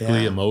tired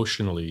physically,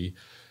 emotionally.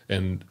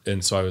 And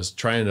so I was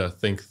trying to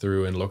think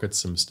through and look at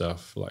some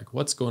stuff like,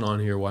 what's going on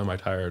here? Why am I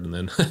tired? And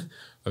then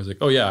I was like,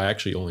 oh yeah, I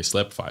actually only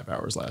slept 5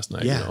 hours last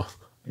night.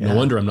 No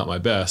wonder I'm not my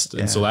best.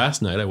 And so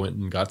last night I went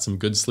and got some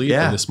good sleep.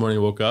 And this morning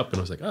I woke up and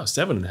I was like, oh,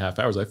 7.5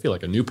 hours. I feel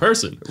like a new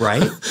person.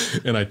 Right.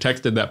 And I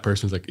texted that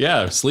person. I was like,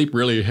 yeah, sleep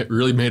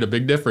really made a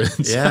big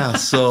difference. Yeah.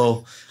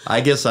 So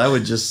I guess I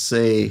would just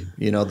say,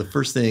 the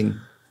first thing,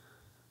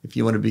 if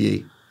you want to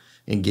be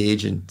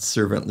engaged in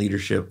servant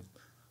leadership,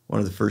 one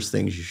of the first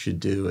things you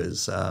should do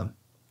is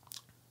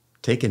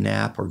take a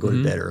nap or go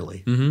to bed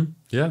early.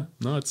 Yeah.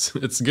 No,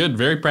 it's good.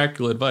 Very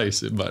practical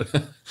advice. But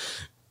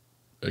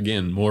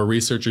again, more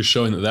research is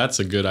showing that that's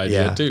a good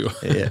idea too.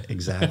 Yeah,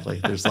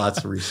 exactly. There's lots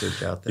of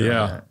research out there.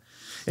 Yeah. On that.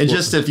 And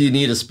just if you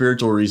need a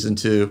spiritual reason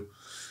to,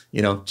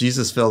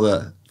 Jesus fell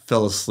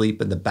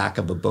asleep in the back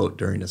of a boat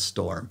during a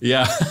storm.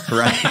 Yeah.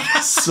 Right.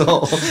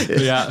 So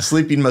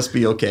sleeping must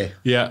be okay.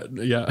 Yeah.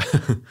 Yeah.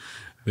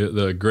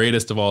 The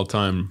greatest of all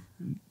time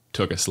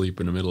took a sleep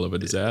in the middle of a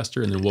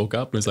disaster and then woke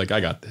up and was like, I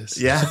got this.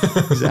 Yeah,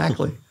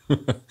 exactly.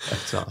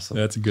 That's awesome.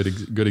 That's a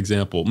good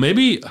example.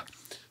 Maybe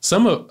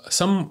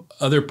some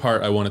other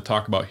part I want to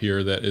talk about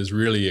here that is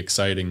really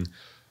exciting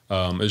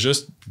is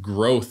just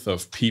growth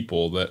of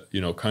people that,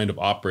 kind of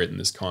operate in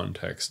this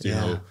context. You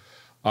know,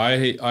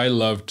 I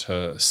love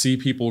to see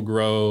people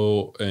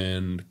grow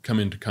and come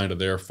into kind of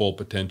their full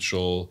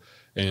potential.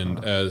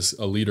 And as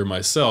a leader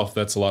myself,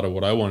 that's a lot of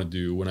what I want to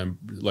do when I'm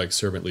like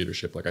servant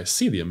leadership. Like I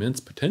see the immense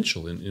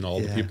potential in all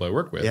the people I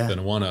work with and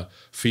I want to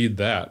feed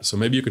that. So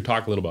maybe you could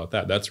talk a little about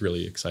that. That's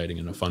really exciting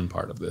and a fun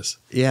part of this.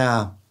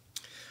 Yeah.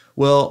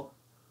 Well,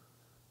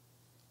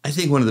 I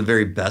think one of the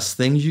very best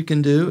things you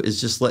can do is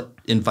just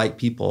invite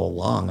people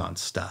along on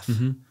stuff,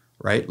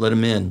 right? Let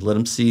them in, let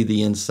them see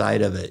the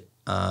inside of it,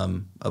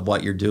 of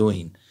what you're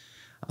doing.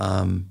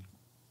 And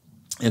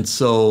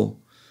so,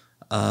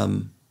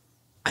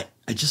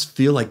 I just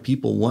feel like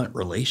people want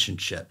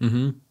relationship,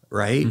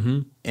 right?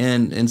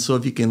 And so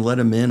if you can let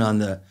them in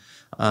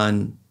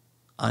on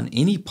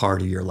any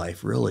part of your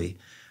life, really.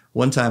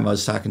 One time I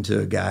was talking to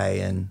a guy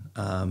and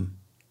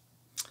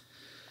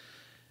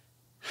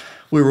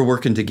we were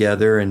working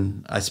together,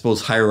 and I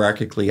suppose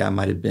hierarchically I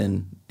might have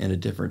been in a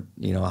different,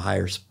 a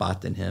higher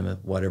spot than him,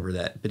 whatever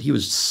that. But he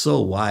was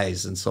so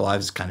wise, and so I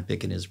was kind of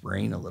picking his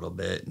brain a little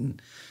bit,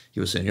 and he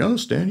was saying,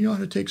 Stan, you ought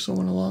to take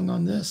someone along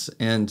on this,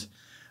 and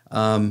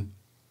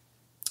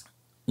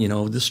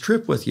this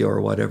trip with you or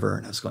whatever.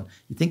 And I was going,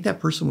 you think that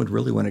person would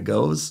really want to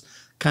go? It was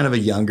kind of a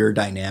younger,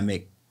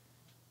 dynamic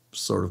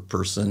sort of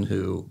person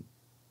who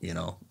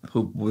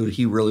would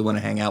he really want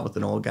to hang out with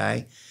an old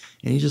guy?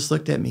 And he just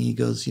looked at me. He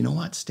goes, you know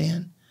what,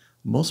 Stan?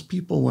 Most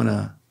people want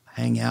to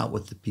hang out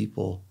with the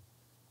people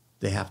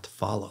they have to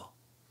follow.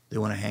 They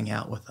want to hang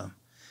out with them.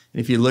 And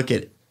if you look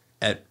at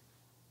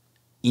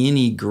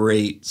any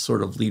great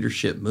sort of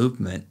leadership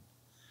movement,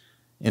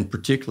 and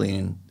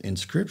particularly in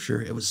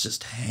Scripture, it was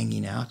just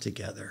hanging out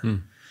together.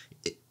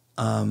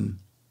 And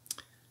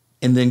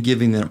then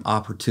giving them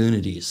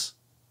opportunities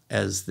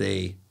as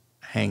they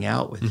hang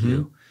out with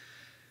you.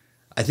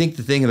 I think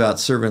the thing about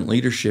servant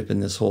leadership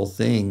in this whole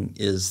thing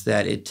is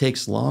that it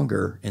takes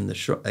longer in the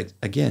short,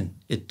 again,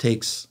 it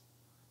takes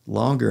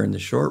longer in the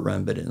short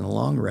run, but in the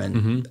long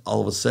run,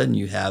 all of a sudden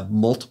you have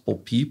multiple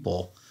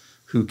people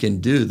who can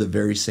do the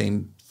very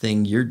same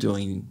thing you're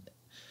doing,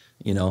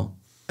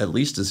 at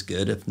least as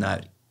good, if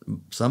not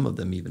some of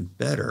them even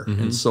better.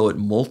 And so it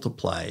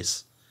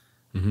multiplies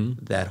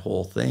that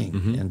whole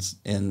thing.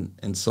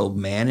 And so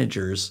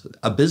managers,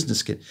 a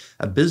business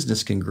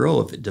can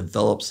grow if it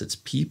develops its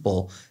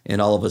people,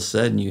 and all of a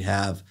sudden you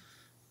have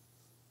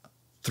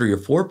 3 or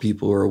 4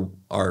 people who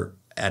are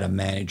at a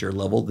manager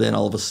level. Then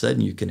all of a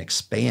sudden you can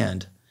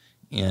expand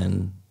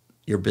in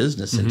your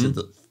business into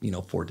the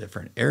 4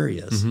 different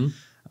areas.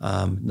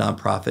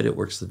 Nonprofit, it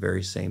works the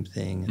very same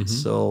thing. And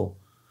so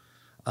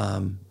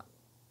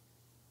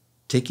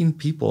taking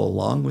people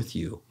along with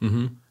you,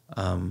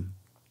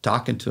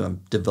 talking to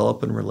them,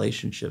 developing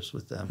relationships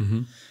with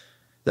them.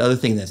 The other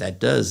thing that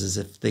does is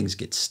if things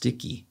get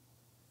sticky,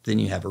 then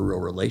you have a real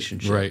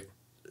relationship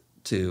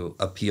to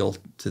appeal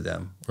to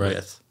them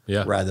with,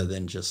 rather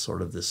than just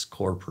sort of this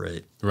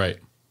corporate. Right.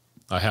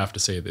 I have to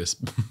say this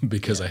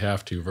because I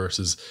have to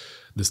versus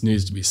this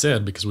needs to be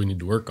said because we need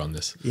to work on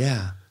this.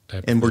 Yeah.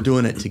 And we're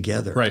doing it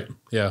together. Right.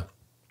 Yeah.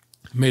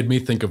 Made me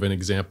think of an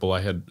example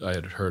I had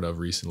heard of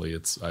recently.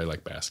 I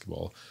like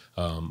basketball.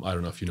 I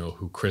don't know if you know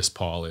who Chris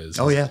Paul is.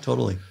 Oh yeah,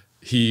 totally.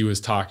 He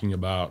was talking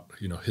about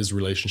his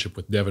relationship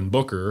with Devin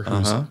Booker,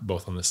 who's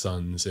both on the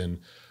Suns, and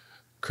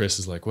Chris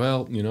is like,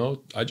 well,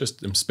 I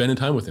just am spending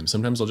time with him.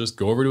 Sometimes I'll just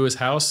go over to his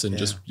house and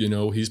just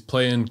he's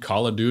playing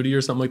Call of Duty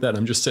or something like that. And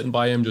I'm just sitting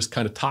by him, just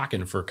kind of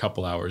talking for a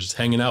couple hours, just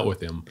hanging out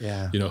with him.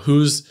 Yeah.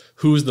 Who's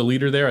the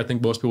leader there? I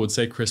think most people would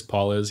say Chris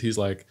Paul is. He's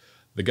like,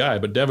 the guy.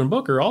 But Devin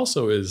Booker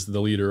also is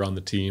the leader on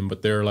the team,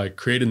 but they're like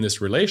creating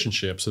this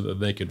relationship so that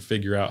they can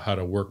figure out how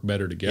to work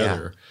better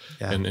together.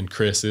 Yeah. And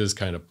Chris is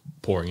kind of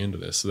pouring into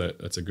this. So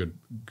that's a good.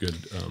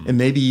 And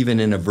maybe even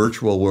in a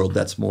virtual world,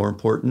 that's more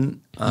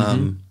important,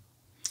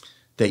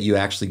 that you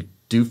actually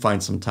do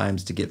find some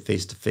times to get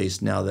face to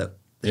face now that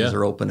things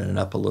are opening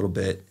up a little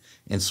bit,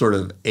 and sort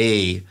of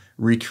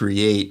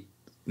recreate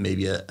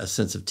maybe a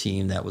sense of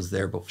team that was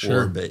there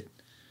before, but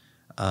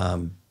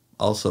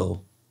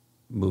also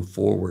move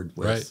forward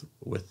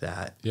with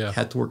that. Yeah.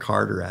 Had to work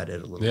harder at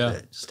it a little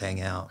bit, just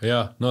hang out.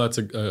 Yeah, no, that's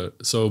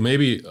so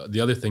maybe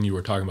the other thing you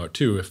were talking about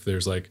too, if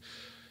there's like,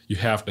 you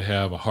have to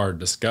have a hard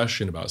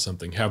discussion about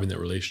something, having that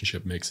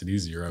relationship makes it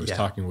easier. I was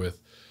talking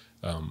with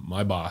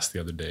my boss the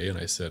other day, and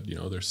I said,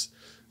 there's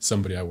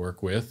somebody I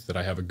work with that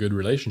I have a good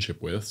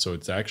relationship with, so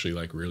it's actually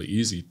like really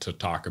easy to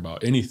talk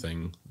about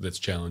anything that's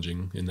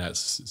challenging in that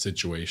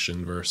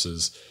situation,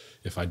 versus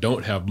if I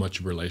don't have much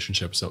of a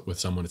relationship with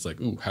someone, it's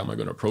like, ooh, how am I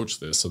going to approach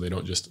this? So they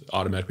don't just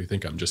automatically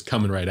think I'm just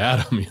coming right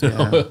at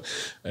them,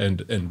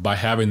 and by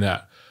having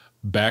that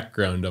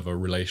background of a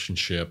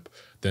relationship,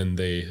 then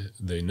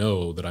they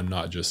know that I'm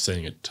not just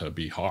saying it to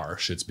be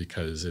harsh. It's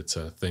because it's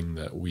a thing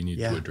that we need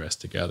to address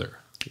together.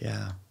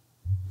 Yeah.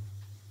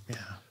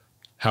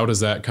 How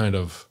does that kind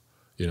of,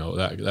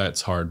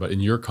 that's hard, but in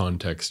your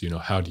context,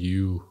 how do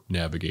you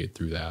navigate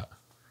through that?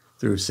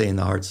 Through saying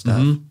the hard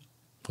stuff.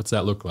 What's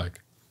that look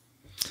like?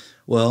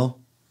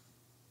 Well,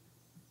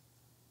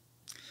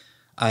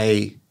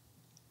 I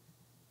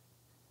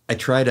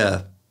try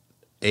to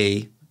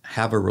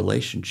have a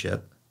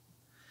relationship,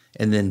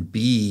 and then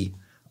B,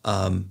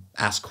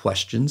 ask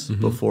questions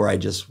before I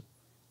just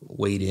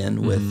wade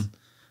in with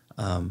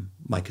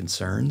my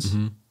concerns.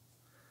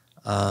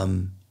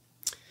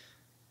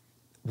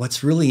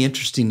 What's really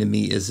interesting to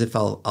me is if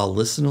I'll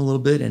listen a little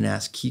bit and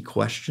ask key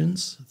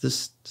questions.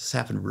 This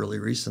happened really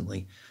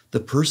recently. The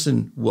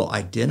person will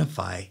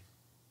identify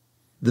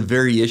the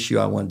very issue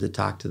I wanted to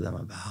talk to them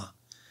about.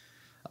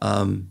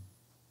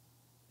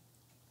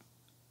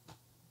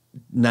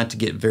 Not to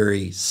get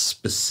very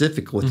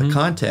specific with the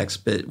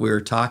context, but we were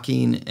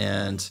talking,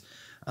 and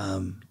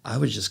I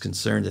was just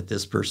concerned that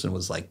this person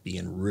was like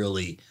being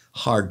really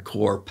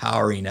hardcore,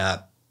 powering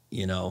up,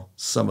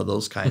 some of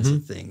those kinds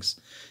of things.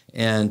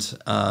 And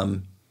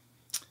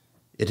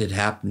it had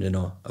happened in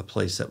a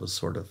place that was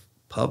sort of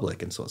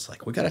public. And so it's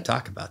like, we got to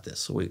talk about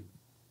this. So we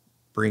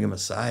bring him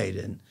aside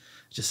and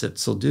just said,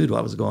 so dude,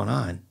 what was going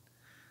on?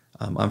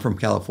 I'm from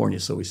California,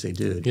 so we say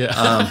dude.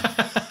 Yeah.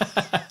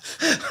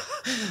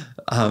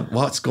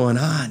 What's going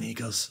on? And he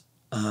goes,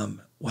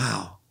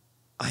 wow,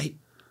 I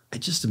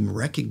just am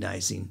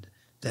recognizing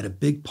that a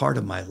big part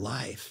of my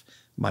life,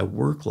 my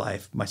work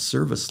life, my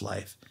service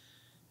life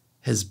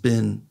has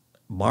been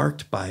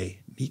marked by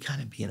me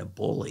kind of being a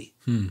bully.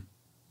 And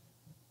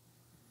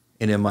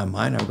in my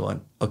mind, I'm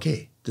going,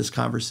 okay, this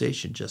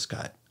conversation just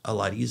got a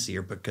lot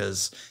easier,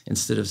 because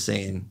instead of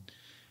saying,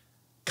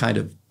 kind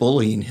of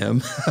bullying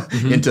him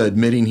into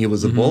admitting he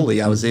was a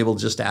bully, I was able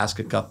just to ask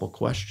a couple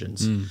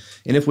questions. And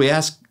if we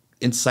ask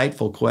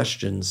insightful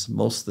questions,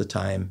 most of the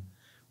time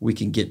we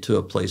can get to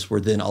a place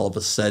where then all of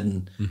a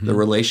sudden the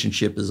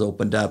relationship is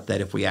opened up,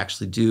 that if we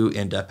actually do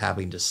end up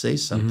having to say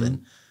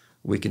something,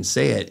 we can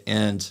say it.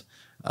 And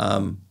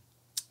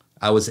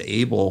I was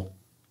able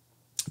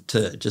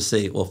to just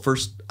say, well,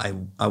 first,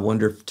 I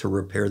wonder if to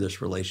repair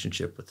this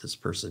relationship with this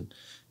person,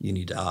 you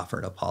need to offer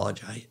an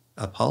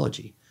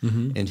apology.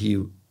 And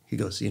he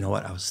goes, you know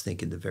what? I was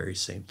thinking the very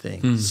same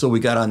thing. So we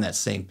got on that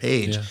same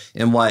page.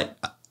 And what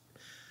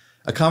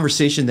a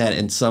conversation that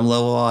in some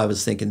level I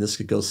was thinking this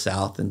could go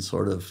south and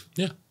sort of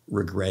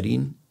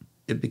regretting,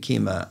 it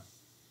became a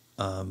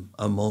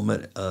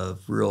moment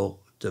of real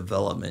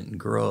development and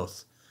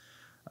growth.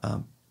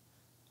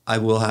 I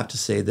will have to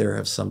say there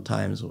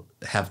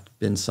have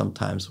been some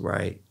times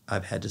where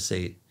I've had to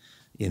say,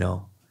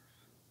 I'm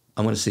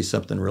going to say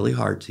something really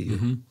hard to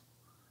you.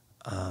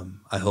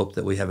 I hope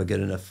that we have a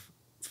good enough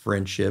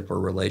friendship or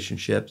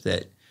relationship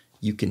that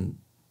you can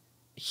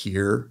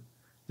hear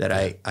that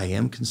I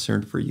am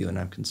concerned for you and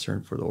I'm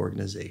concerned for the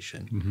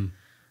organization.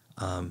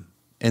 And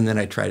then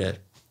I try to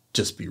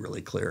just be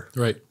really clear.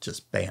 Right.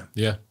 Just bam.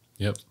 Yeah.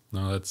 Yep.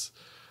 No, that's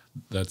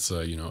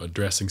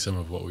addressing some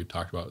of what we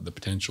talked about, the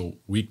potential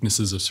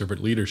weaknesses of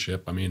servant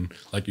leadership. I mean,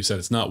 like you said,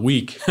 it's not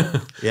weak.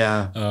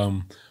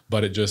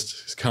 But it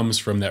just comes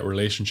from that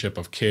relationship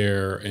of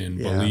care and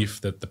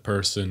belief that the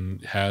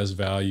person has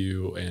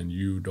value and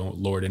you don't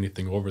lord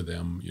anything over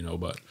them,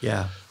 but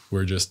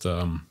we're just,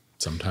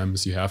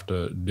 sometimes you have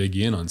to dig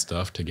in on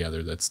stuff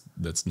together.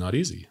 That's not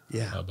easy.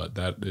 But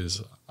that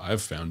is,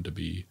 I've found to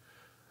be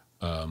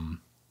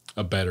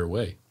a better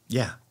way.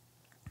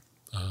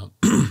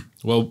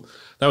 Well,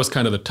 that was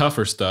kind of the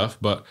tougher stuff,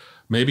 but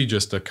maybe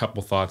just a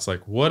couple thoughts,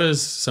 like what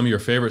is some of your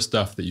favorite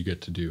stuff that you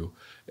get to do,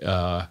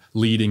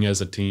 leading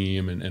as a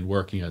team and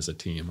working as a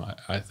team?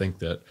 I think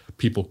that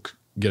people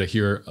get to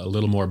hear a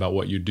little more about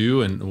what you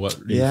do and what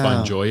you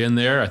find joy in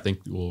there. I think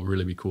will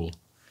really be cool.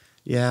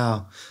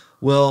 Yeah.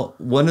 Well,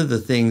 one of the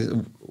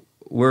things,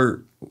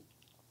 we're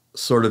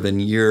sort of in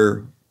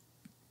year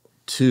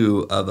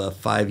two of a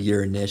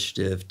 5-year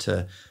initiative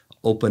to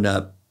open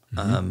up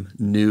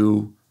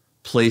new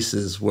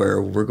places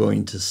where we're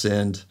going to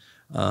send,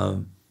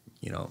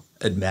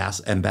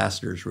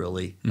 ambassadors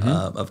really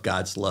of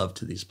God's love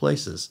to these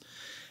places.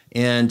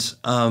 And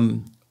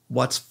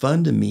what's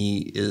fun to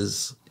me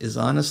is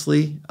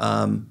honestly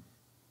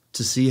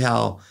to see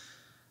how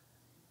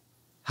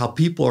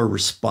people are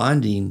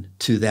responding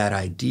to that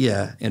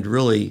idea and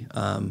really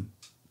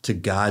to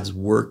God's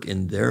work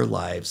in their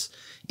lives.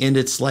 And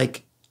it's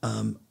like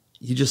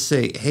you just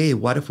say, "Hey,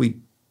 what if we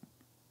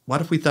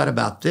thought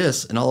about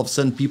this?" And all of a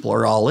sudden, people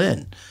are all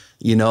in,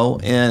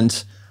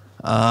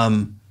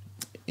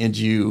 and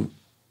you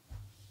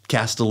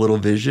cast a little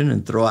vision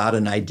and throw out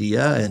an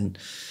idea,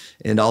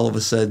 and all of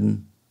a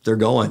sudden they're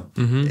going,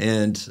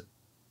 and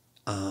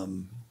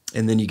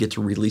then you get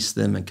to release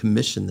them and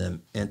commission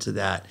them into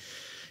that.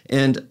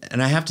 And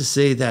I have to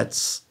say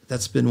that's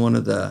been one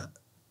of the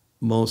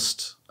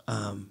most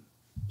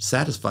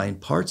satisfying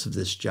parts of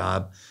this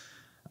job,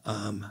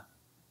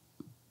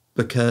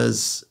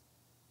 because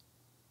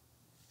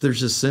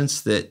there's a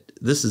sense that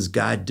this is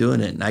God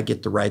doing it and I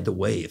get to ride the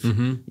wave.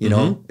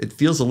 It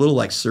feels a little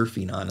like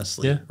surfing,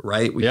 honestly,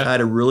 right? We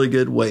caught a really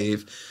good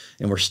wave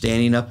and we're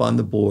standing up on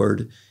the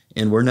board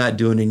and we're not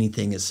doing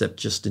anything except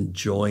just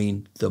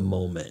enjoying the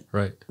moment.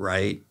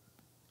 Right.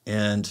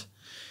 And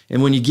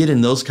when you get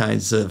in those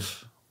kinds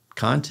of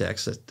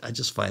contexts, I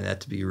just find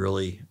that to be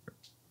really,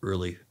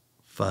 really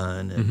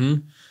fun.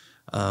 And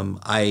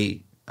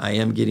I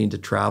am getting to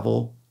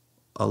travel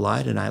a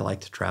lot, and I like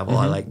to travel.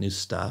 I like new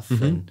stuff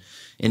and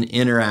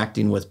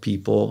interacting with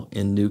people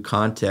in new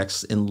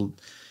contexts. And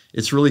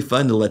it's really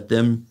fun to let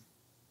them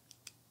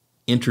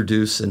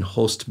introduce and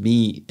host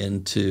me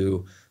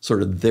into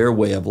sort of their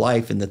way of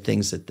life and the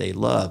things that they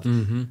love,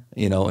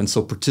 and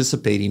so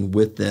participating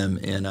with them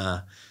in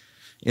a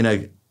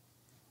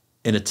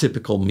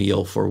typical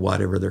meal for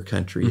whatever their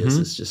country is,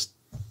 it's just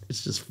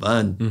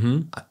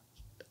fun.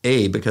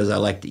 A, because I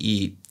like to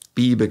eat,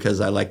 B, because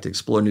I like to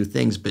explore new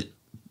things, but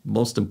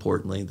most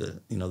importantly,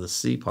 the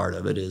C part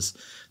of it is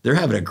they're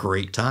having a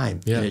great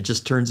time, and it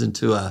just turns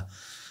into a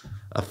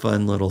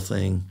fun little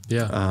thing.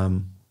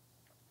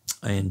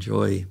 I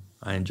enjoy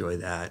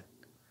that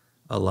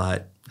a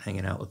lot,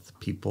 hanging out with the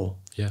people.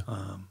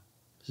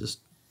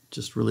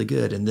 Just really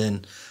good. And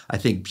then I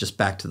think just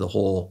back to the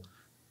whole,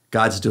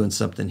 God's doing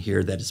something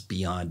here that is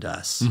beyond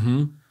us.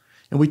 And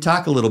we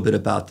talk a little bit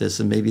about this,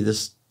 and maybe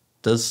this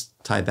does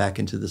tie back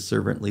into the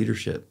servant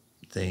leadership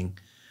thing.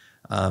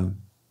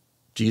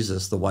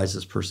 Jesus, the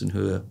wisest person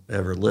who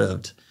ever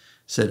lived,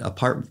 said,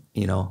 apart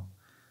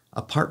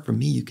from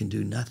me, you can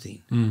do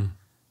nothing.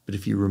 But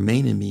if you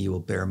remain in me, you will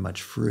bear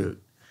much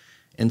fruit.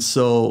 And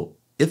so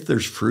if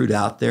there's fruit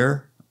out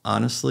there,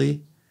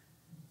 honestly,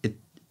 it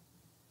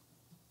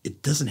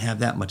doesn't have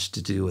that much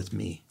to do with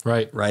me.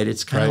 Right.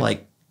 It's kind of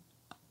like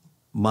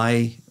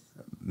my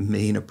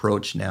main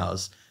approach now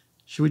is,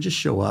 should we just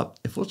show up?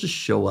 If we'll just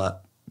show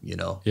up,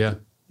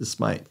 this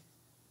might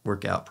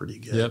work out pretty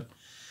good.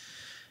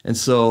 And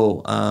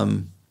so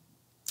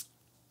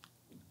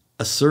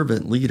a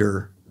servant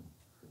leader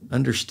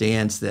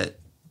understands that,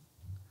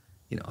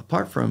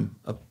 apart from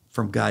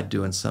God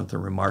doing something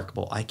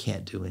remarkable, I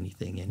can't do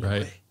anything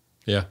anyway.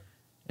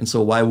 And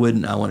so why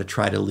wouldn't I want to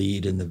try to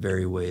lead in the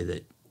very way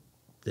that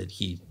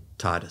he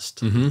taught us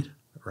to lead,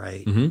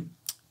 right?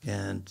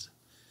 And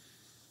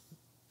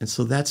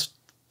so that's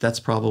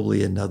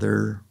probably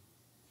another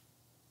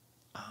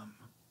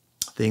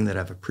thing that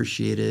I've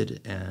appreciated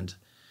and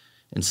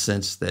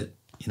sensed that,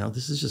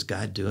 this is just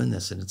God doing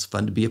this, and it's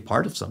fun to be a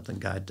part of something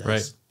God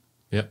does.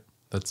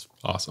 That's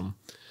awesome.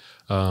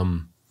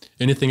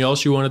 Anything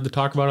else you wanted to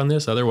talk about on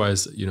this?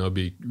 Otherwise, it'd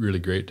be really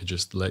great to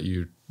just let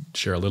you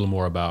share a little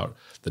more about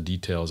the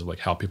details of like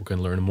how people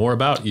can learn more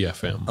about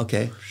EFM.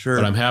 Okay, sure.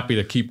 But I'm happy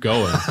to keep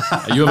going.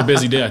 You have a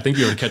busy day. I think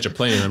you have to catch a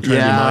plane. I'm trying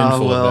to be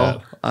mindful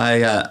of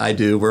that. I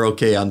do. We're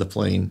okay on the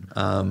plane.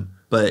 And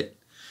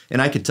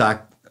I could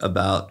talk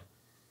about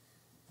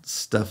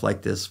stuff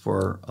like this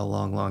for a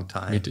long, long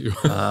time. Me too.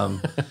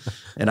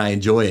 And I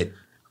enjoy it.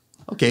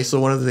 Okay, so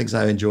one of the things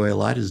I enjoy a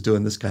lot is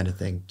doing this kind of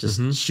thing, just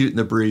shooting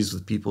the breeze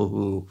with people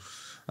who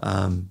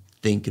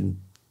think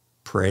and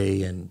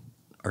pray and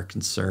are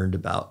concerned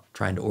about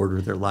trying to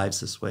order their lives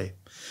this way.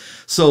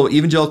 So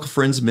Evangelical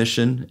Friends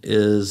Mission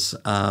is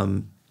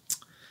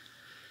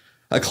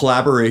a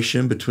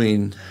collaboration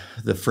between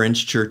the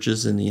French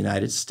churches in the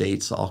United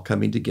States, all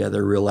coming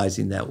together,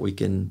 realizing that we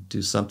can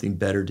do something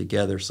better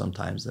together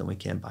sometimes than we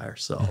can by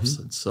ourselves.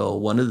 And so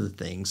one of the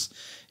things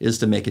is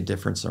to make a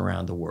difference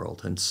around the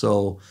world. And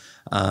so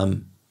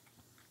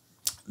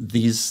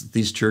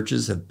these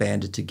churches have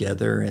banded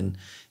together and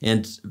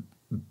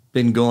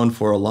been going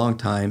for a long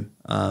time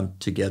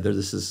together.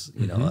 This is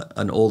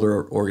an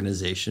older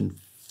organization,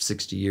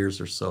 60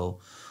 years or so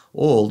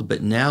old,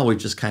 but now we've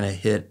just kind of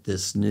hit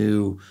this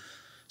new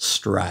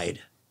stride,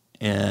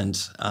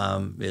 and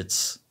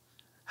it's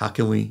how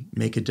can we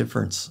make a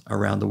difference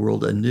around the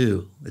world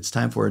anew? It's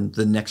time for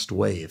the next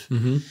wave.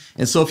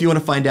 And so if you want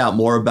to find out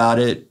more about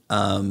it,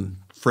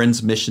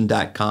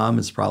 friendsmission.com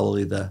is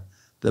probably the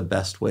the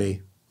best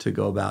way to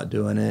go about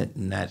doing it,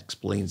 and that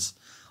explains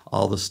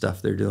all the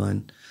stuff they're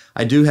doing.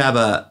 I do have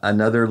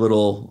another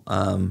little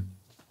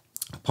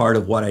part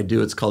of what I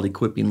do. It's called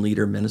Equipping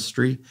Leader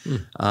Ministry,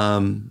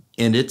 and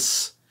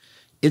it's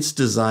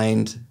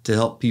designed to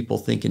help people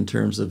think in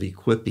terms of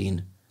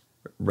equipping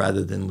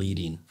rather than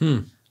leading.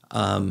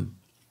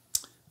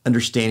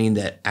 Understanding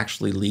that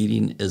actually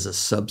leading is a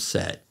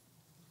subset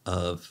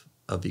of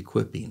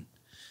equipping,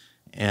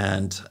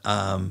 and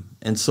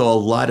so a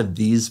lot of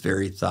these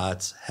very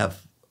thoughts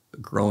have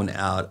grown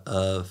out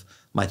of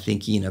my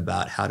thinking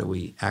about how do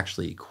we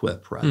actually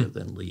equip rather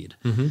than lead.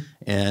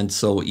 And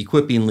so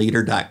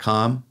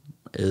equippingleader.com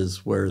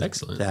is where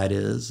that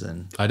is.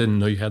 And I didn't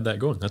know you had that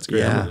going. That's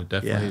great. I'm going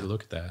to definitely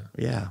look at that.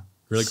 Yeah.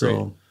 Really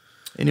great.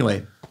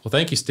 Anyway. Well,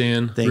 thank you,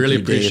 Stan. Really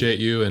appreciate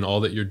you and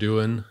all that you're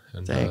doing.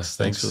 And thanks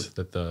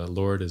that the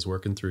Lord is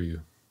working through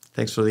you.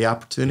 Thanks for the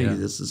opportunity. Yeah.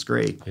 This is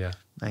great. Yeah.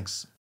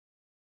 Thanks.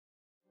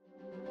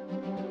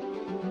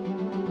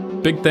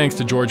 Big thanks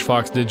to George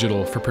Fox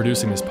Digital for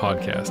producing this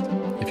podcast.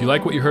 If you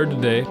like what you heard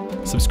today,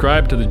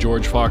 subscribe to the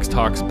George Fox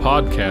Talks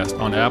podcast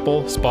on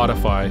Apple,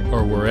 Spotify,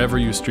 or wherever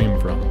you stream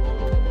from.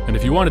 And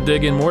if you want to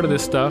dig in more to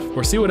this stuff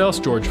or see what else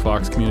George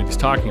Fox Community is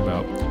talking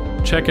about,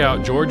 check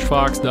out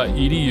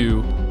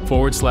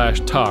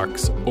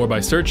georgefox.edu/talks or by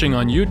searching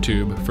on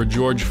YouTube for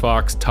George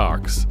Fox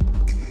Talks.